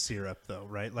 usually syrup, though,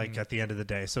 right? Like at the end of the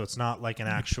day, so it's not like an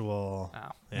actual. Oh.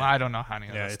 Yeah. Well, I don't know how any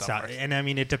of Yeah, this it's stuff works. and I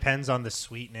mean it depends on the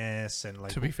sweetness and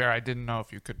like. To be fair, I didn't know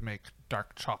if you could make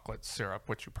dark chocolate syrup,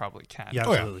 which you probably can. Yeah,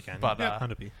 Oh, yeah. absolutely can. But, yeah,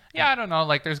 100p. Yeah, I don't know.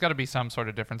 Like, there's got to be some sort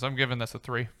of difference. I'm giving this a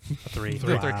 3. A 3.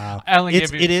 Three. Wow. I only It's,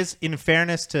 give you- it is, in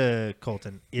fairness to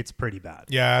Colton, it's pretty bad.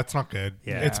 Yeah, it's not good.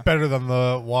 Yeah. It's better than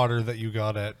the water that you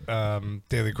got at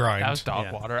Daily Grind. That was dog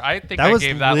Yeah. water. I think That I was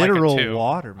gave that literal like a 2.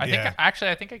 water, I man. think Yeah. actually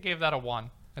I think I gave that a 1.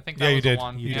 I think that Yeah, was you did. a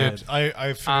 1. You yeah. did. I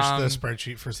finished Um, the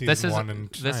spreadsheet for season This is 1 and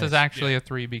this is Nice. actually a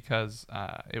 3 because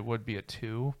it would be a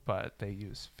 2, but they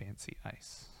use fancy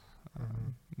ice.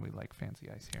 We like fancy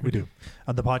ice here. We do.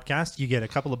 On the podcast, you get a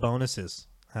couple of bonuses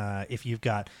if you've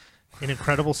got an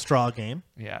incredible straw game.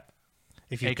 Yeah.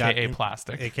 If you've AKA got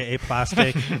plastic. AKA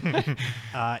plastic,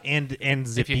 and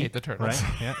zippy. hate the turtles.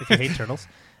 right? Yeah, if you hate turtles,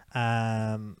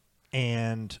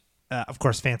 and of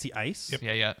course fancy ice.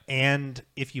 Yeah, yeah. And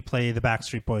if you play the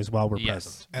Backstreet Boys while we're Yes.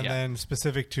 present. and Yeah. then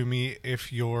specific to me,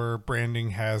 if your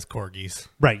branding has corgis.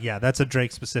 Right, yeah, that's a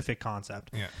Drake specific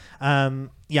concept. Yeah.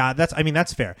 Yeah,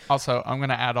 that's fair. Also, I'm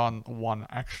gonna add on one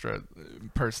extra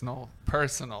personal.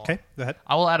 Okay, go ahead.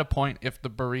 I will add a point if the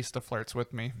barista flirts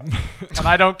with me, and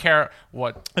I don't care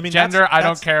what gender. that's- I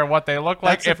don't care what they look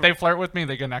like. that's a- If they flirt with me,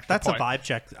 they get an extra That's point. a vibe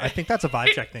check. I think that's a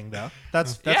vibe check thing, though.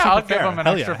 That's Yeah, super I'll give fair. them an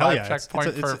Hell extra hell vibe check It's point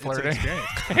it's for it's an flirting.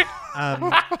 experience.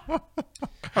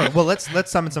 All right, well, let's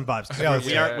summon some vibes. 'Cause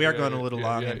we are going a little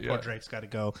long, and poor Drake's got to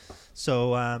go.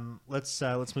 So let's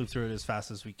move through it as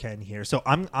fast as we can here. So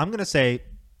I'm gonna say,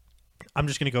 I'm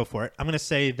just gonna go for it. I'm gonna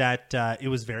say that it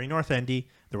was very North Endy.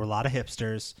 There were a lot of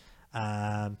hipsters.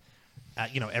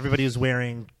 Everybody was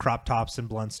wearing crop tops and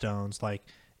Blundstones. Like,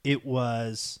 it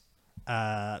was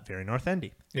very North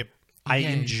Endy. Yep. I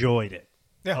Yay. enjoyed it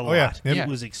Yeah. a Oh, lot. yeah. Yep. It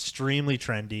was extremely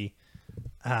trendy.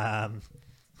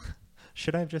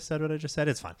 Should I have just said what I just said?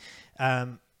 It's fine.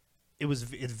 It's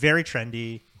very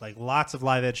trendy, like lots of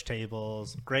live edge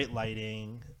tables, great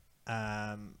lighting,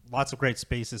 lots of great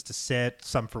spaces to sit,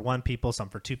 some for one people, some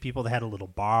for two people. They had a little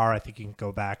bar. I think you can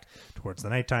go back towards the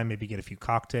nighttime, maybe get a few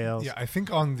cocktails. Yeah, I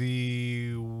think on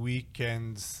the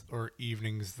weekends or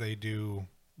evenings they do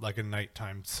like a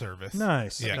nighttime service.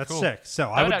 Nice. Yeah. That's Cool. sick. So That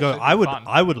I would would go. actually be I would. fun.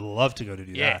 I would love to go to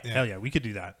do Yeah. that. Yeah. Hell yeah, we could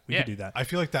do that. We Yeah. could do that. I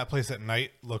feel like that place at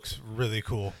night looks really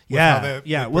cool. with Yeah. how the-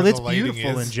 Yeah. like, Well, where it's the lighting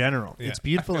beautiful is. in general. Yeah. It's I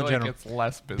beautiful feel in like general. it's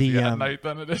less busy The, at night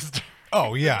than it is.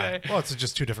 Oh yeah. Okay. Well, it's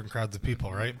just two different crowds of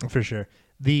people, right? For sure.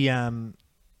 There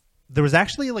was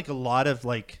actually like a lot of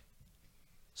like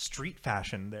street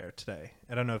fashion there today.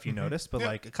 I don't know if you noticed, but Yeah.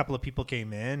 like a couple of people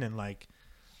came in and like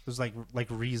it was like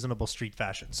reasonable street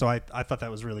fashion. So I thought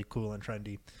that was really cool and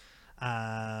trendy.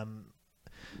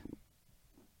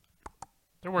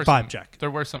 There were Vibe some, check. There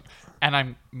were some, and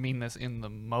I mean this in the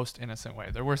most innocent way.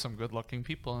 There were some good-looking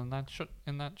people in that shop.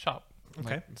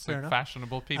 Okay, Like, it's fair like enough.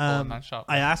 fashionable people in that shop.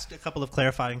 I asked a couple of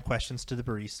clarifying questions to the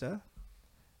barista,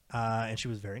 and she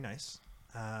was very nice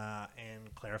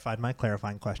and clarified my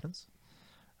clarifying questions.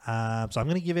 So I'm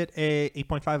going to give it a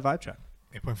 8.5 vibe check.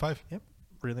 8.5. Yep,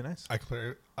 really nice. I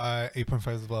clear 8.5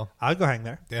 as well. I'll go hang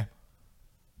there. Yeah.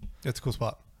 It's a cool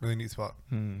spot. Really neat spot.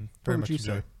 Hmm. Very would much you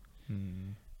enjoy. say?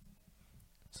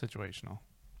 Situational.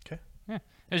 Okay. Yeah,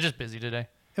 it was just busy today.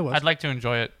 It was. I'd like to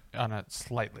enjoy it on a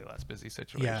slightly less busy Yeah,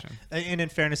 situation. and in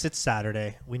fairness, it's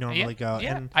Saturday. We normally go,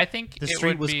 yeah. and I think the it street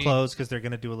would was be- closed because they're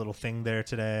going to do a little thing there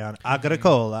today on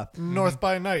Agricola. North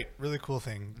by Night, really cool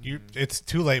thing. It's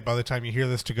too late by the time you hear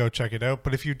this to go check it out.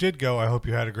 But if you did go, I hope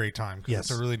you had a great time because Yes.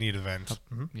 it's a really neat event.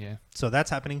 Yeah. So that's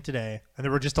happening today, and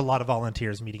there were just a lot of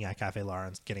volunteers meeting at Cafe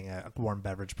Lawrence, getting a warm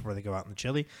beverage before they go out in the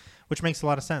chili, which makes a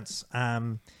lot of sense.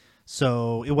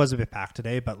 So it was a bit packed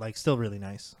today, but like still really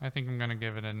nice. I think I'm gonna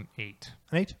give it an 8.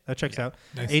 An 8, that checks out.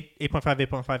 Nice. 8.5,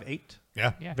 8.5, 8.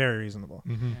 Yeah. Yeah. Very reasonable.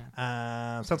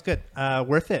 Yeah. Sounds good.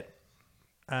 Worth it.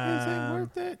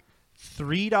 Worth it?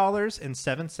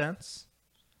 $3.07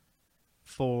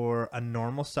 for a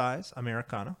normal size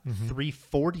Americano.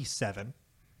 $3.47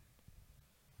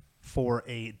 for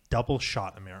a double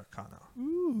shot Americano.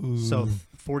 So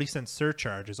 40-cent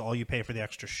surcharge is all you pay for the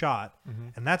extra shot,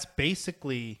 and that's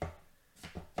basically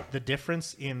the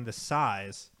difference in the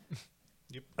size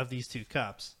of these two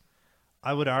cups.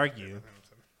 I would argue,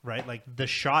 right? Like the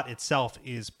shot itself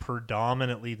is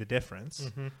predominantly the difference,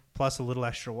 plus a little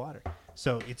extra water.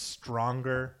 So it's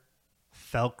stronger,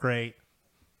 felt great,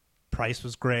 price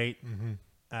was great.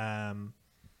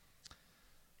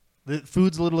 The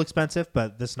food's a little expensive,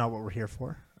 but that's not what we're here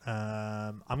for.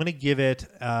 I'm gonna give it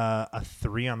a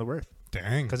 3 on the worth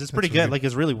Dang. because it's That's pretty really good. Like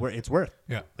it's really it's worth.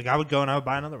 Yeah. Like I would go and I would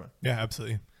buy another one. Yeah,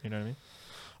 absolutely. You know what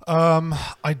I mean?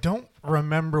 I don't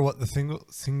remember what the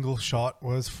single shot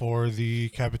was for the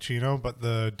cappuccino, but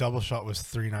the double shot was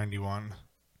 $3.91,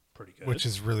 Pretty good. which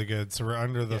is really good. So we're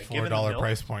under the given the $4 milk-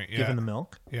 price point. Yeah, given the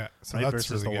milk, yeah. So right, that's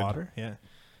versus really the good. water. Yeah,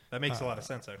 that makes a lot of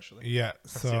sense actually. Yeah,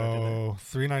 see what I did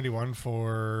so $3.91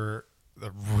 for a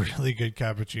really good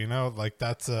cappuccino. Like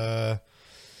that's I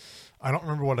don't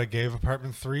remember what I gave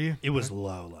Apartment 3. It was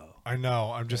low. I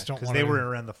know. I just don't Because want they were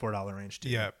around the $4 range too.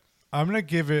 Yeah, I'm gonna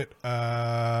give it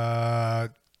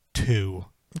 2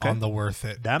 Okay. on the worth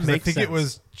it. That 'Cause makes I think sense. it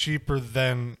was cheaper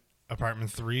than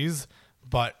Apartment 3's,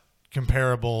 but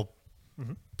comparable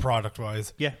product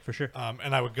wise. Yeah, for sure.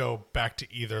 And I would go back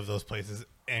to either of those places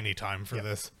anytime for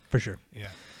this. For sure. Yeah.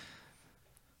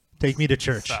 Take me to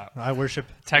church. Stop. I worship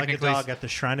like a Technically- dog at the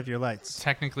shrine of your lights.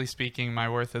 Technically speaking, my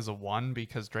worth is a 1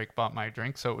 because Drake bought my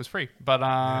drink, so it was free. But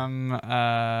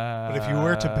if you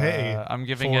were to pay I'm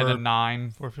giving it a for-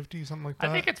 9. $4.50, something like that.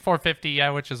 I think it's $4.50,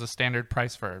 yeah, which is a standard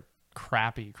price for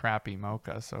crappy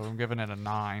mocha. So I'm giving it a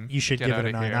 9. You should Get give it outta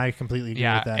a 9. here. I completely agree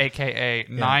Yeah, with that. AKA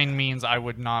 9 means I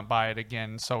would not buy it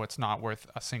again, so it's not worth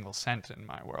a single cent in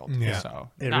my world. Yeah.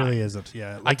 So It 9. really isn't.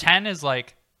 Yeah. A Like 10 is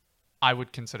like I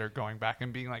would consider going back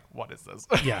and being like, what is this?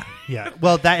 Yeah, yeah.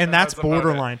 Well, that's That's about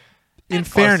borderline. In And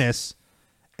plus- fairness,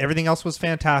 everything else was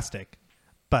fantastic,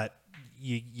 but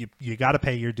you got to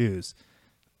pay your dues.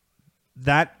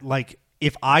 That, like,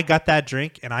 if I got that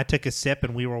drink and I took a sip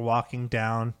and we were walking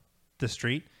down the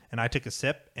street and I took a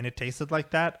sip and it tasted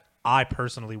like that, I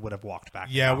personally would have walked back.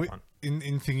 Yeah, to that one.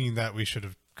 in thinking that we should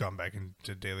have gone back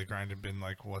into Daily Grind and been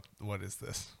like, what is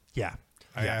this? Yeah.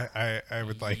 I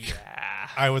would like Yeah.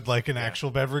 I would like an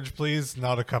actual beverage, please,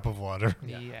 not a cup of water.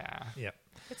 Yeah. Yep.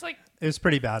 It's like It was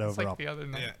pretty bad it's overall. like the other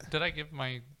night. Yeah. Did I give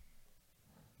my?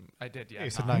 I did. Yeah. you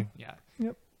said 9. Yeah.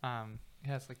 Yep.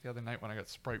 Yeah, it's like the other night when I got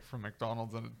Sprite from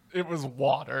McDonald's and it was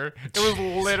water. It was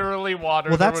literally water.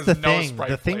 Well, There that's was the no thing. Sprite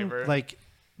The thing, flavor. like,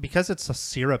 because it's a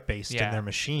syrup based in Yeah. their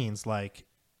machines, like,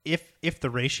 if the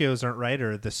ratios aren't right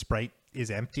or the Sprite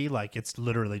is empty, like, it's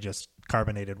literally just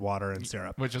carbonated water and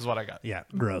syrup. which is what I got. Yeah,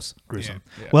 gross, gruesome.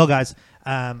 Yeah. Well, guys,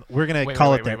 we're gonna Wait,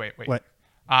 call wait, it there. wait. What?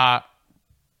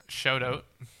 Shout out,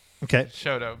 Okay.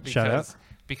 shout out, Shout out.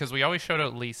 because we always shout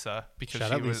out Lisa because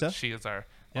Shout out, Lisa. she is our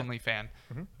Yeah. only fan.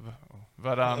 Mm-hmm.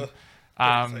 But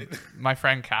my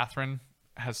friend Catherine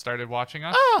has started watching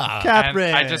us. Catherine.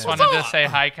 And I just wanted to say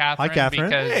hi, Catherine, Catherine.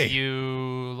 because Hey.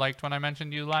 you liked when I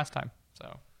mentioned you last time.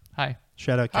 So, hi.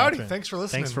 Shout out, Howdy, Catherine. thanks for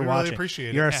listening. Thanks for We really watching. appreciate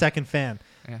it. You're our Yeah. second fan.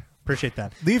 Yeah. Appreciate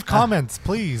that. Leave comments,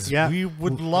 please. yeah. We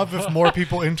would love if more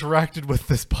people interacted with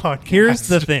this podcast. Here's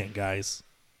the thing, guys.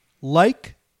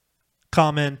 Like,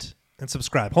 comment, and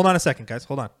subscribe. Hold on a second, guys.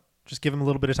 Hold on. Just give them a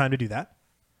little bit of time to do that.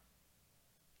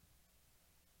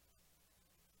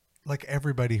 like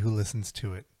everybody who listens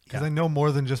to it, because Yeah. I know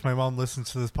more than just my mom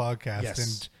listens to this podcast. Yes.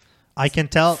 And I can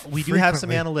tell we do have some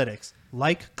Frequently. analytics.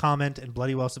 Like, comment, and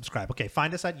bloody well subscribe. Okay,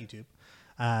 find us at YouTube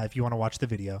if you want to watch the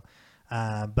video.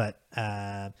 But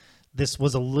this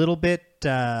was a little bit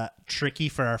tricky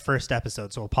for our first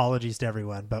episode, so apologies to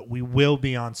everyone. But we will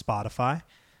be on Spotify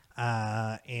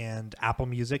and Apple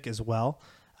Music as well,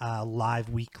 live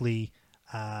weekly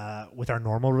with our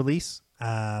normal release.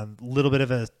 Little bit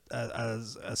of a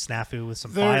snafu with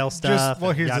some They're file stuff.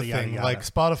 well, and here's yada, the yada, thing: yada. like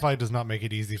Spotify does not make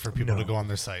it easy for people No. to go on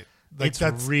their site. Like It's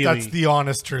that's really- the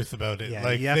honest truth about it. Yeah,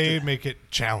 like you have they to- make it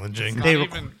challenging. It's They not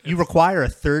requ- even- you require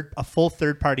a full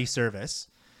third party service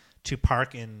to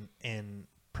park and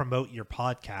promote your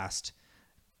podcast,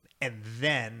 and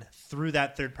then through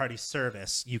that third party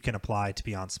service you can apply to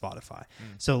be on Spotify.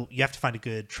 So you have to find a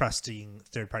good trusting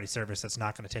third party service that's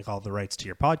not going to take all the rights to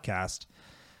your podcast.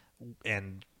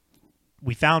 And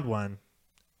we found one,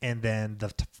 and then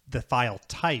the file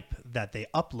type that they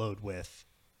upload with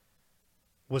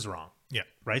was wrong. Yeah.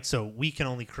 Right? So we can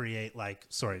only create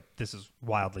sorry, this is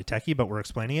wildly techie, but we're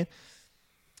explaining it.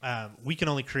 We can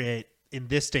only create in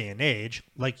this day and age,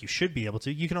 like you should be able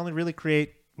to, you can only really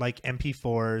create like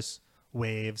MP4s,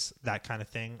 waves, that kind of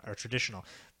thing are traditional.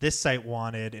 This site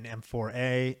wanted an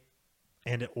M4A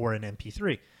or an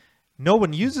MP3. No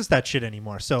one uses that shit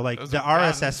anymore. So like Those the are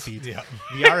RSS banned. feeds, Yeah.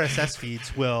 the RSS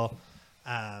feeds will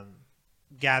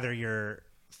gather your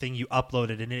thing you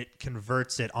uploaded, and it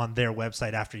converts it on their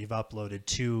website after you've uploaded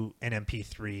to an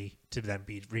MP3 to then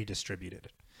be redistributed.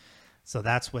 So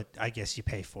that's what I guess you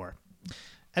pay for.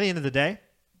 At the end of the day,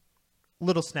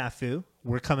 little snafu.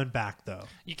 We're coming back though.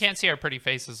 You can't see our pretty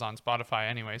faces on Spotify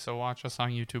anyway, so watch us on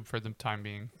YouTube for the time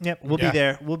being. Yep, we'll Yeah. be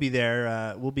there. We'll be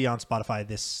there. We'll be on Spotify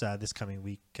this coming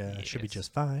week. Should be Yes.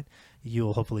 just fine.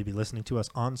 You'll hopefully be listening to us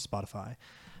on Spotify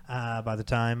by the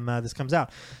time this comes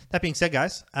out. That being said,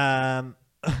 guys. Follow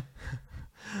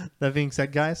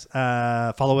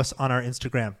us on our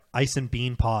Instagram, Ice and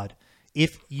Bean Pod.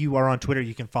 If you are on Twitter,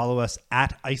 you can follow us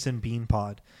at Ice and Bean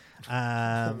Pod.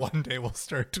 One day we'll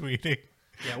start tweeting.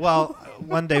 Yeah, well,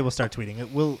 one day we'll start tweeting.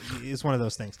 It's one of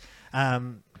those things.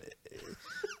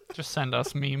 Just send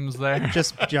us memes there.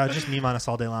 Just meme on us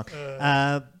all day long.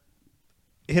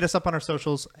 Hit us up on our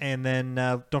socials, and then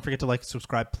don't forget to like and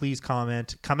subscribe. Please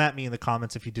comment. Come at me in the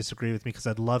comments if you disagree with me, because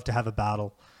I'd love to have a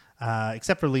battle.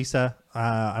 Except for Lisa.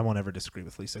 I won't ever disagree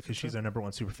with Lisa because she's our number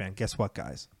one super fan. Guess what,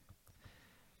 guys?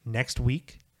 Next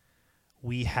week,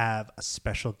 we have a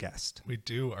special guest. We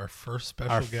do our first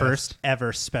special Our guest. first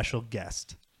ever special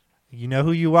guest. You know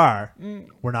who you are.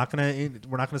 We're not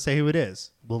gonna say who it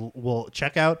is. We'll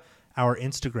check out our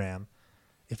Instagram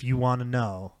if you want to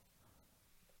know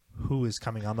who is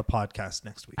coming on the podcast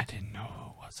next week. I didn't know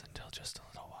who it was until just a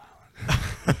little while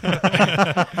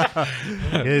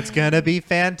ago. It's gonna be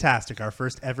fantastic. Our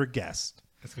first ever guest.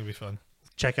 It's gonna be fun.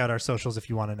 Check out our socials if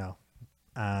you want to know.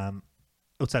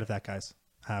 Outside of that, guys,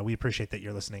 we appreciate that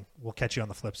you're listening. We'll catch you on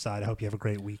the flip side. I hope you have a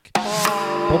great week.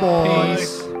 Bye-bye.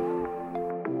 Peace.